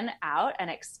widen out and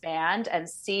expand and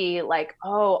see like,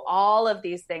 oh, all of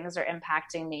these things are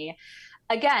impacting me.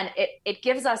 Again, it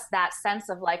gives us that sense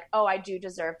of like, oh, I do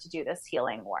deserve to do this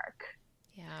healing work.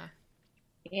 Yeah.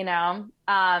 You know,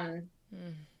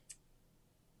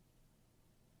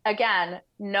 again,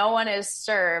 no one is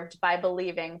served by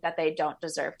believing that they don't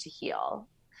deserve to heal.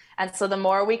 And so the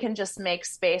more we can just make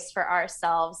space for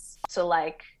ourselves to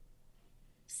like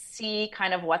see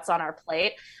kind of what's on our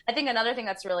plate. I think another thing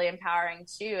that's really empowering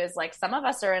too is like some of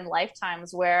us are in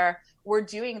lifetimes where we're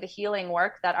doing the healing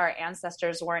work that our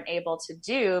ancestors weren't able to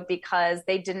do because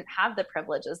they didn't have the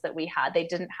privileges that we had. They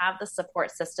didn't have the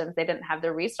support systems. They didn't have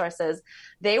the resources.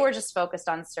 They were just focused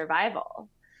on survival.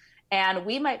 And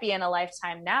we might be in a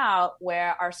lifetime now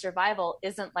where our survival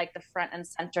isn't like the front and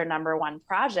center number one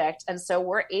project. And so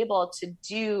we're able to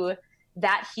do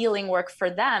that healing work for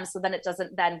them so then it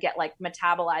doesn't then get like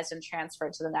metabolized and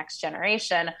transferred to the next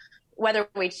generation, whether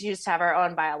we choose to have our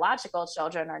own biological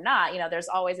children or not. You know, there's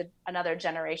always another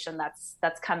generation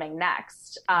that's coming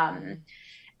next. And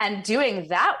doing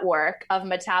that work of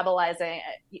metabolizing,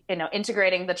 you know,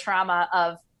 integrating the trauma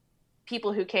of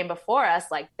people who came before us,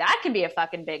 like that can be a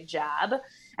fucking big job.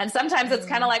 And sometimes it's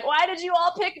kind of like, why did you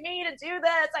all pick me to do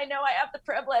this? I know I have the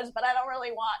privilege, but I don't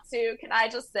really want to. Can I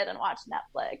just sit and watch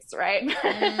Netflix? Right.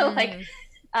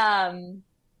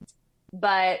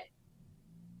 But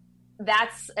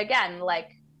that's again, like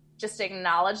just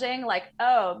acknowledging like,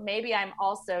 oh, maybe I'm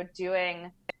also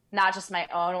doing not just my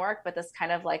own work, but this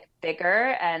kind of like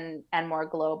bigger and more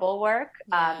global work.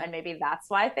 And maybe that's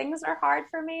why things are hard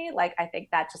for me. Like, I think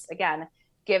that just, again,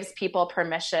 gives people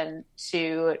permission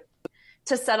to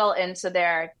to settle into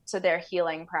their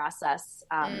healing process.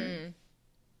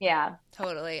 Yeah.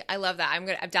 Totally. I love that.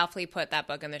 I've definitely put that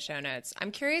book in the show notes. I'm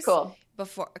curious Cool.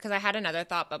 because I had another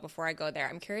thought, but before I go there,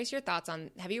 I'm curious your thoughts on,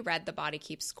 have you read The Body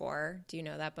Keeps Score? Do you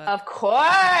know that book? Of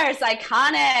course.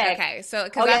 Iconic. Okay. So,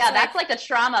 that's like the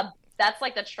trauma. That's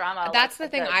like the trauma. That's the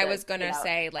thing I was going to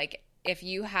say. Like, if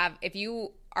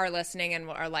you are listening and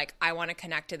are like, I want to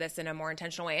connect to this in a more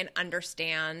intentional way and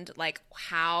understand like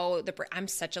how I'm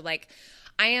such a, like,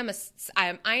 I am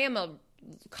a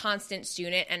constant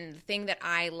student, and the thing that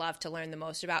I love to learn the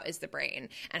most about is the brain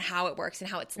and how it works and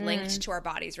how it's linked to our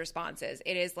body's responses.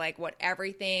 It is like what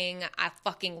everything, I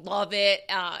fucking love it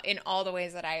in all the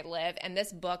ways that I live. And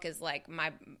this book is like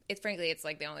it's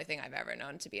like the only thing I've ever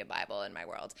known to be a Bible in my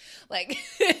world. Like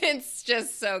it's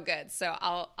just so good. So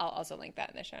I'll also link that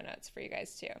in the show notes for you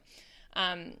guys too.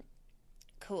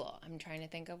 Cool. I'm trying to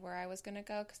think of where I was going to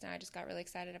go because now I just got really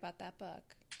excited about that book.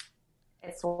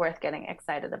 It's worth getting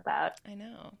excited about. I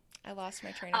know. I lost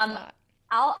my train of thought.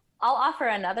 I'll offer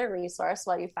another resource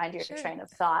while you find your train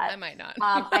of thought. I might not.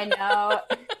 I know.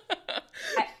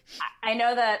 I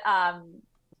know that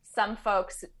some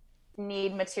folks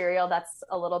need material that's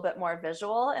a little bit more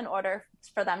visual in order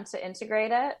for them to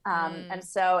integrate it. And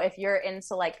so if you're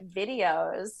into like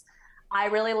videos, I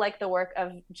really like the work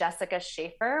of Jessica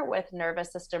Schaefer with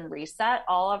Nervous System Reset.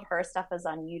 All of her stuff is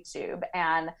on YouTube,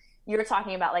 and you were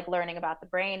talking about like learning about the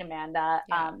brain, Amanda.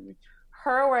 Yeah.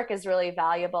 Her work is really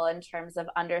valuable in terms of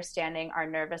understanding our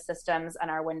nervous systems and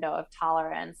our window of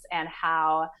tolerance, and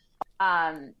how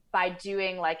by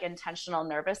doing like intentional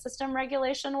nervous system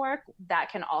regulation work,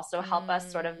 that can also help us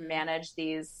sort of manage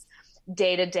these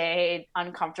day-to-day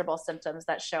uncomfortable symptoms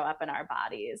that show up in our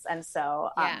bodies. And so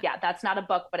that's not a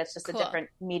book, but it's just a different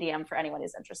medium for anyone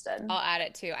who's interested. I'll add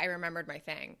it too. I remembered my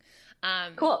thing.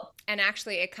 Cool. And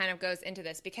actually it kind of goes into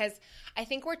this because I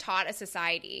think we're taught as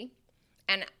society,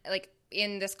 and like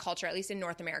in this culture, at least in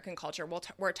North American culture,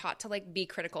 we're taught to like be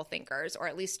critical thinkers, or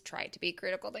at least try to be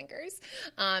critical thinkers.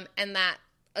 And that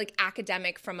like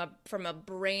academic from a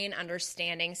brain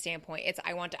understanding standpoint, it's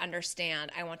I want to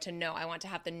understand, I want to know, I want to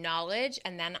have the knowledge,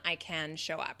 and then I can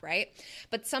show up, right?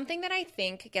 But something that I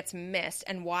think gets missed,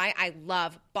 and why I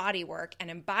love body work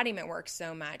and embodiment work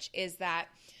so much, is that,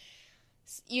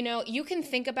 you know, you can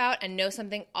think about and know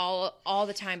something all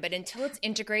the time, but until it's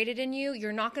integrated in you,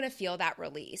 you're not going to feel that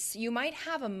release. You might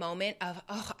have a moment of,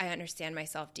 oh, I understand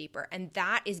myself deeper, and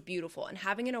that is beautiful. And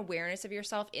having an awareness of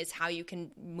yourself is how you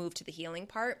can move to the healing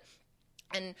part.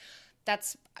 And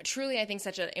that's truly, I think,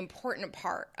 such an important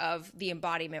part of the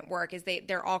embodiment work, is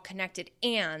they're all connected.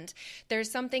 And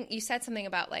there's something, you said something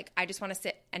about like, I just want to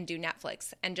sit and do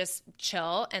Netflix and just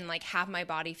chill and like have my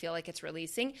body feel like it's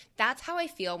releasing. That's how I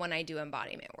feel when I do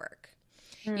embodiment work.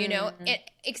 You know,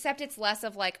 except it's less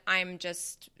of like I'm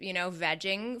just, you know,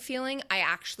 vegging feeling. I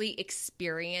actually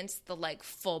experience the like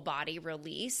full body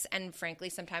release. And frankly,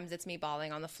 sometimes it's me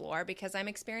bawling on the floor because I'm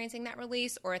experiencing that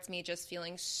release, or it's me just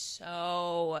feeling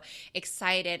so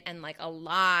excited and like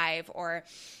alive, or,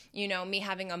 you know, me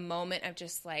having a moment of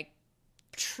just like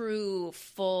true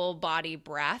full body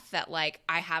breath that like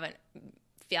I haven't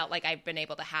felt like I've been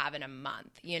able to have in a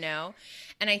month, you know?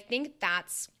 And I think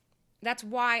that's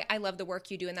why I love the work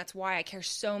you do, and that's why I care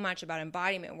so much about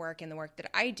embodiment work and the work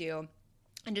that I do,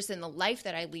 and just in the life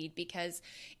that I lead, because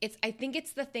I think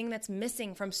it's the thing that's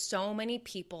missing from so many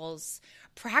people's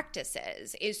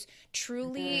practices, is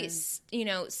truly, you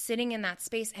know, sitting in that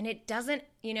space. And it doesn't,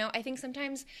 you know, I think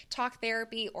sometimes talk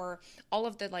therapy or all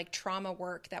of the like trauma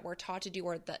work that we're taught to do,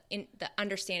 or the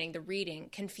understanding, the reading,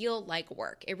 can feel like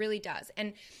work. It really does.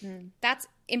 And that's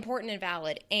important and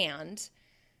valid. And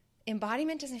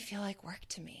embodiment doesn't feel like work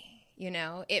to me. You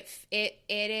know, it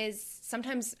is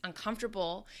sometimes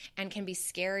uncomfortable and can be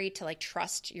scary to like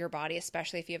trust your body,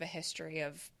 especially if you have a history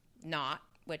of not,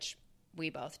 which we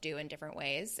both do in different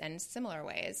ways and similar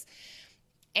ways.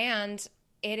 And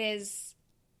it is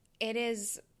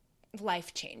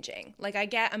life-changing. Like I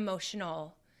get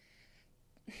emotional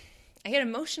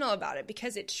about it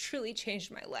because it's truly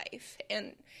changed my life,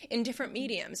 and in different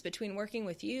mediums, between working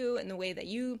with you and the way that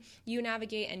you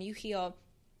navigate and you heal,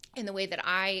 and the way that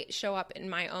I show up in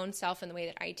my own self and the way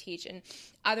that I teach, and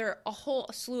a whole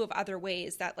slew of other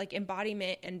ways that like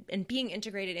embodiment and being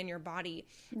integrated in your body.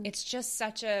 It's just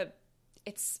such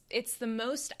it's the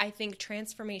most, I think,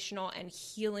 transformational and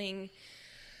healing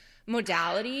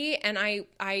modality. And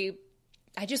I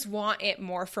just want it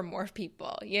more for more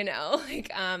people, you know,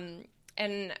 like,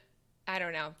 and I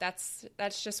don't know, that's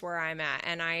just where I'm at.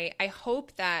 And I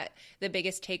hope that the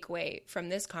biggest takeaway from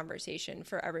this conversation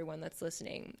for everyone that's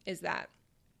listening is that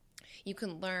you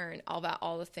can learn all about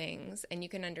all the things, and you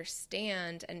can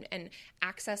understand and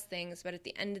access things. But at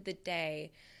the end of the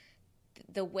day,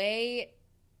 the way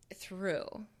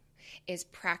through is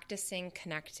practicing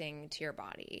connecting to your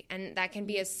body. And that can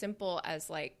be as simple as,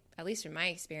 like, at least in my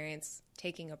experience,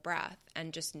 taking a breath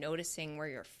and just noticing where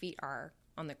your feet are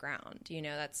on the ground. You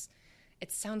know,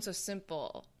 it sounds so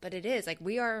simple, but it is. Like,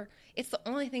 it's the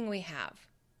only thing we have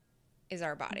is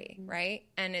our body, right?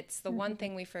 And it's the one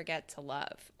thing we forget to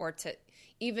love, or to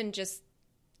even just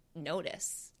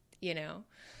notice, you know?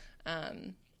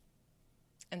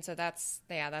 And so that's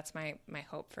my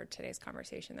hope for today's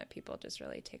conversation, that people just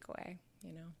really take away,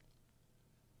 you know?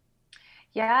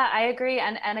 Yeah, I agree.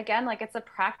 And again, like, it's a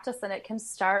practice, and it can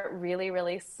start really,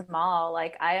 really small.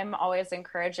 Like, I am always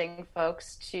encouraging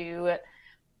folks to,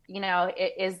 you know,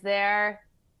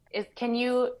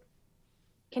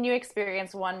 can you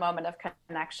experience one moment of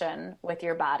connection with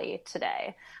your body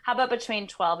today? How about between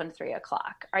 12 and 3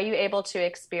 o'clock? Are you able to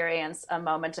experience a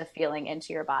moment of feeling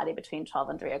into your body between 12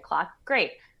 and 3 o'clock?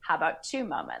 Great. How about 2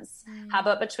 moments? How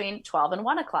about between 12 and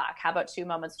 1 o'clock? How about 2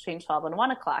 moments between 12 and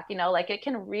 1 o'clock? You know, like, it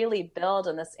can really build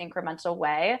in this incremental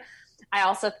way.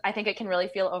 I think it can really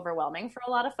feel overwhelming for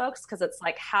a lot of folks, because it's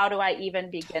like, how do I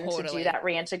even begin to do that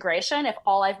reintegration if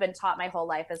all I've been taught my whole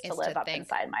life is to live up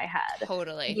inside my head?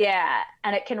 Totally. Yeah.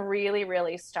 And it can really,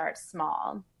 really start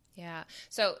small. Yeah.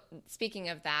 So speaking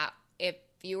of that, if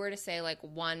you were to say, like,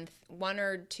 one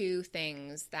or two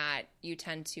things that you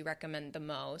tend to recommend the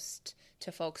most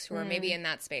to folks who are maybe in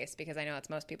that space, because I know it's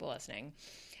most people listening,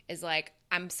 is like,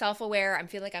 I'm self-aware, I'm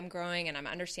feeling like I'm growing, and I'm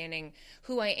understanding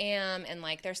who I am, and,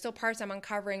 like, there's still parts I'm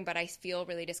uncovering, but I feel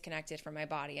really disconnected from my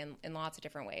body in lots of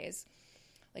different ways.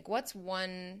 Like, what's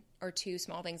one or two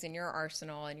small things in your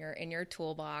arsenal, in your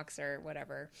toolbox, or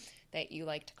whatever that you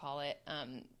like to call it,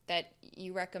 that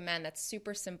you recommend, that's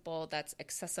super simple, that's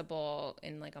accessible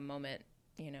in, like, a moment,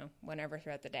 you know, whenever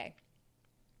throughout the day?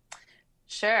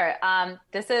 Sure.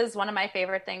 This is one of my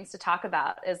favorite things to talk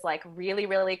about, is, like, really,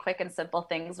 really quick and simple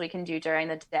things we can do during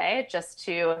the day just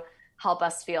to help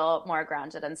us feel more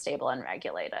grounded and stable and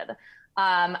regulated.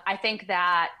 I think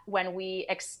that when we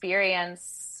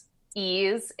experience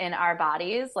ease in our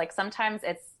bodies, like, sometimes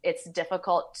it's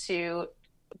difficult to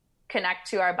connect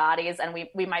to our bodies, and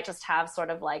we might just have sort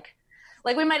of like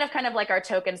we might have kind of like our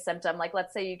token symptom. Like,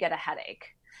 let's say you get a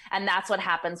headache, and that's what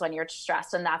happens when you're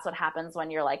stressed, and that's what happens when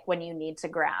when you need to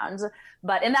ground.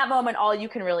 But in that moment, all you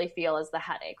can really feel is the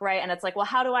headache, right? And it's like, well,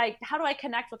 how do I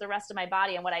connect with the rest of my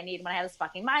body and what I need when I have this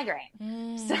fucking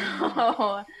migraine?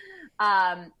 So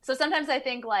sometimes I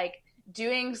think, like,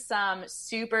 doing some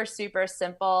super, super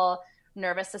simple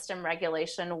nervous system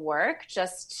regulation work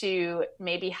just to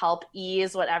maybe help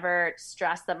ease whatever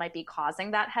stress that might be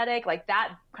causing that headache, like,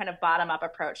 that kind of bottom up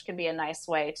approach can be a nice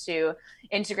way to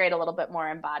integrate a little bit more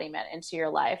embodiment into your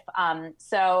life.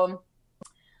 So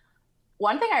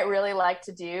one thing I really like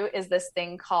to do is this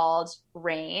thing called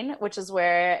RAIN, which is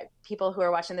where people who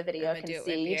are watching the video can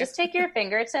see. You just take your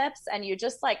fingertips and you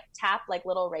just, like, tap, like,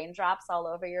 little raindrops all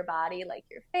over your body, like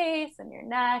your face and your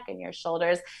neck and your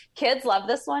shoulders. Kids love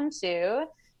this one too.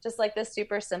 Just, like, this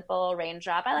super simple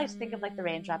raindrop. I like to think of, like, the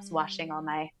raindrops washing all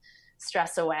my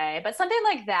stress away, but something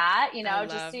like that, you know,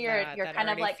 just so you're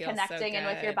kind of, like, connecting in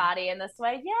with your body in this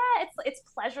way. Yeah, it's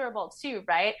pleasurable too,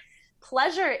 right?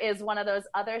 Pleasure is one of those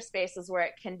other spaces where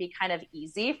it can be kind of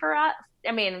easy for us.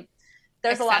 I mean,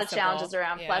 there's a lot of challenges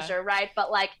around pleasure, right? But,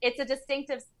 like,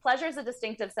 pleasure is a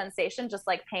distinctive sensation, just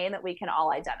like pain, that we can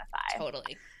all identify.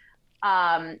 Totally.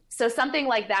 So something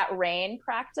like that RAIN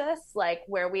practice, like,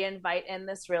 where we invite in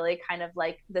this really kind of,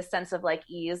 like, this sense of, like,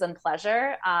 ease and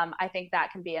pleasure, I think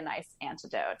that can be a nice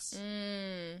antidote.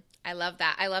 I love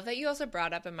that. I love that you also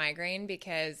brought up a migraine,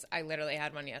 because I literally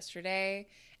had one yesterday.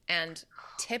 And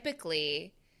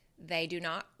typically they do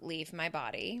not leave my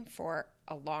body for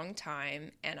a long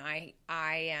time. And I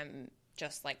am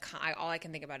just like, all I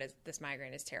can think about is, this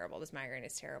migraine is terrible. This migraine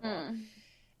is terrible.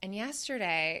 And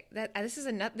yesterday, this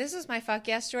is my fuck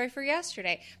yes story for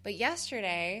yesterday. But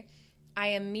yesterday, I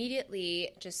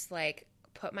immediately just, like,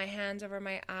 put my hands over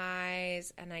my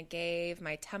eyes, and I gave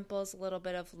my temples a little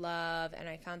bit of love, and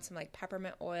I found some, like,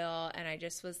 peppermint oil, and I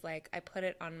just was like, I put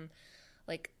it on,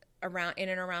 like, in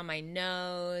and around my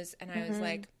nose, and I was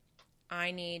like,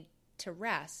 I need to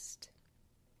rest.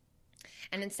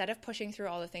 And instead of pushing through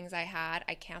all the things I had,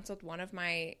 I canceled one of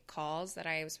my calls that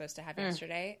I was supposed to have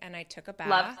yesterday, and I took a bath.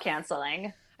 Love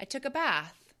canceling. I took a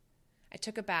bath,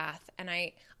 and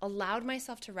I allowed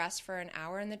myself to rest for an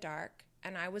hour in the dark,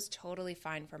 and I was totally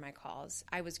fine for my calls.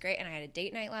 I was great, and I had a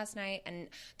date night last night, and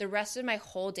the rest of my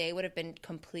whole day would have been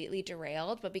completely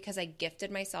derailed, but because I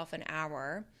gifted myself an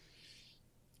hour,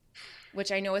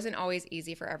 which I know isn't always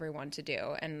easy for everyone to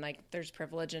do. And like, there's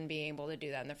privilege in being able to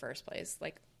do that in the first place.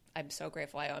 Like, I'm so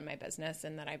grateful I own my business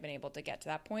and that I've been able to get to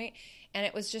that point. And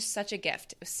it was just such a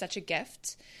gift. It was such a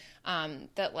gift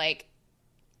that like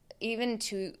even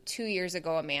two years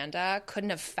ago, Amanda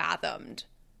couldn't have fathomed,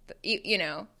 you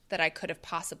know, that I could have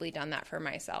possibly done that for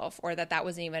myself, or that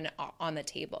wasn't even on the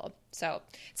table. So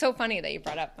it's so funny that you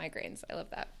brought up migraines. I love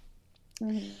that.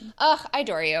 Mm-hmm. Oh, I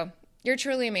adore you. You're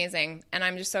truly amazing. And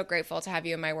I'm just so grateful to have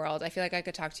you in my world. I feel like I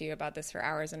could talk to you about this for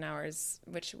hours and hours,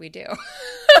 which we do.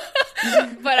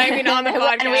 But I mean, on the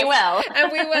podcast. And we will.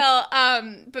 And we will.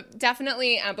 But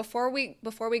definitely, before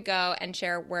we go and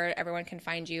share where everyone can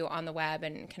find you on the web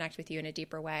and connect with you in a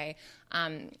deeper way,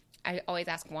 I always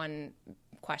ask one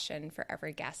question for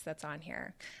every guest that's on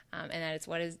here. And that is,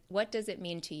 what does it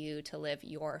mean to you to live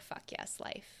your fuck yes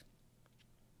life?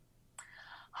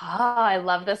 Oh, I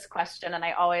love this question. And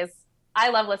I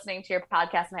love listening to your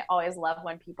podcast, and I always love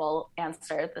when people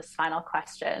answer this final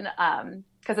question.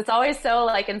 Because it's always so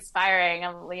like inspiring.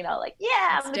 I'm, you know, like,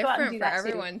 yeah, it's I'm gonna go out and do different that for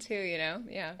everyone too, you know?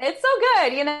 Yeah. It's so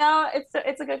good, you know, it's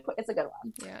a good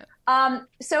one. Yeah.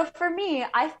 So for me,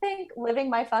 I think living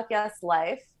my fuck yes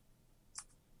life,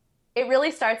 it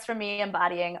really starts for me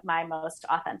embodying my most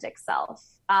authentic self.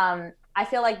 I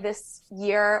feel like this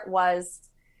year was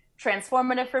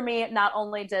transformative for me. Not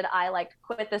only did I like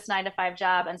quit this 9-to-5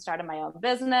 job and started my own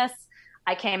business,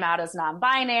 I came out as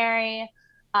non-binary.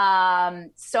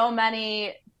 So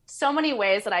many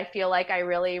ways that I feel like I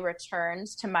really returned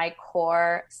to my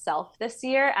core self this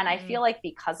year. And I feel like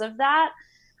because of that,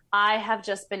 I have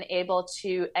just been able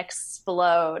to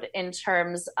explode in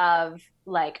terms of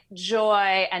like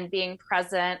joy and being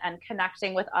present and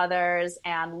connecting with others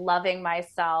and loving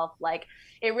myself. Like,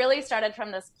 it really started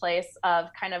from this place of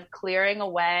kind of clearing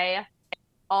away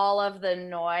all of the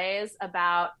noise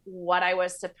about what I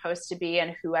was supposed to be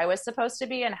and who I was supposed to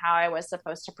be and how I was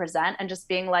supposed to present, and just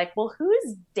being like, well,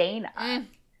 who's Dana?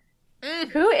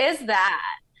 Who is that?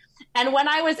 And when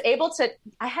I was able to,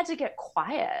 I had to get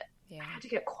quiet. Yeah. I had to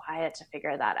get quiet to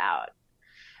figure that out.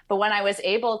 But when I was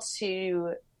able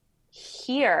to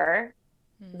hear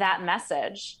that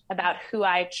message about who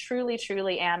I truly,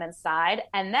 truly am inside,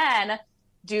 and then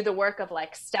do the work of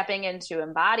like stepping into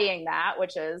embodying that,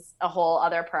 which is a whole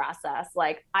other process.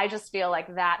 Like, I just feel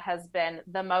like that has been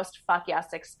the most fuck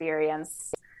yes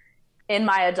experience in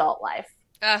my adult life.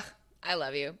 I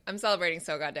love you. I'm celebrating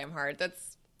so goddamn hard.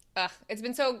 It's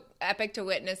been so epic to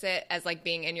witness it as like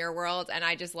being in your world. And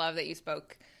I just love that you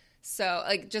spoke. So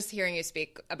like, just hearing you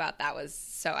speak about that was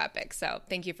so epic. So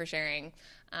thank you for sharing.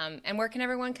 And where can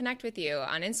everyone connect with you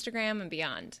on Instagram and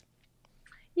beyond?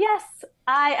 Yes,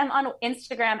 I am on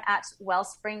Instagram at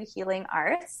Wellspring Healing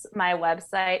Arts. My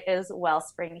website is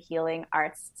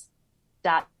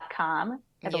wellspringhealingarts.com,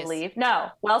 I believe. No,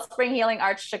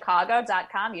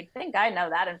 wellspringhealingartschicago.com. You'd think I know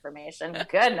that information.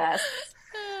 Goodness.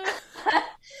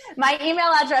 My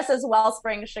email address is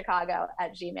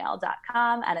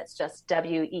wellspringchicago@gmail.com, and it's just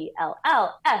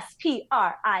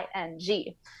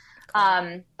WELLSPRING.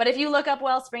 But if you look up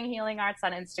Wellspring Healing Arts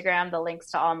on Instagram, the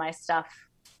links to all my stuff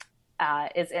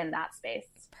is in that space.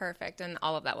 Perfect. And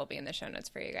all of that will be in the show notes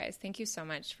for you guys. Thank you so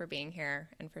much for being here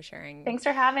and for sharing. Thanks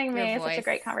for having me. Such a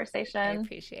great conversation. I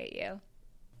appreciate you.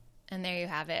 And there you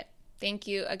have it. Thank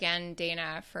you again,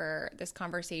 Dana, for this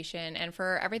conversation and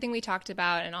for everything we talked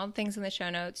about and all the things in the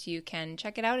show notes. You can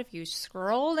check it out if you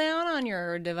scroll down on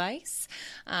your device,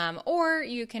 or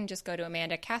you can just go to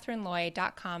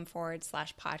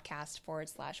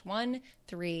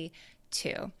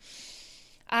amandacatherinelloy.com/podcast/132.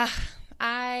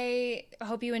 I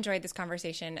hope you enjoyed this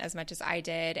conversation as much as I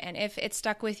did. And if it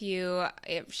stuck with you,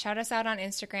 shout us out on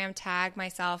Instagram, tag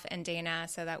myself and Dana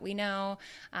so that we know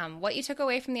what you took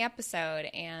away from the episode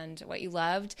and what you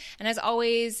loved. And as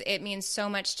always, it means so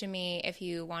much to me if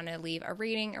you want to leave a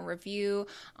rating, a review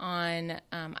on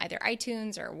either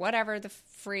iTunes or whatever the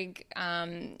frig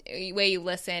way you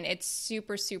listen. It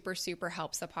super, super, super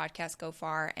helps the podcast go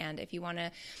far. And if you want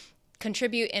to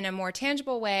contribute in a more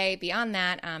tangible way beyond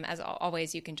that, as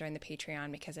always, you can join the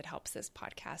Patreon because it helps this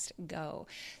podcast go.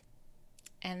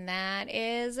 And that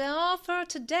is all for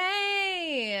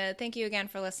today. Thank you again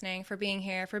for listening, for being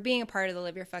here, for being a part of the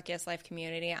Live Your Fuck Yes Life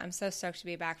community. I'm so stoked to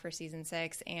be back for season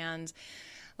 6 and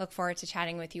look forward to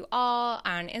chatting with you all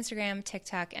on Instagram,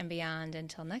 TikTok, and beyond.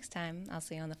 Until next time, I'll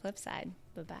see you on the flip side.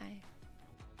 Bye-bye.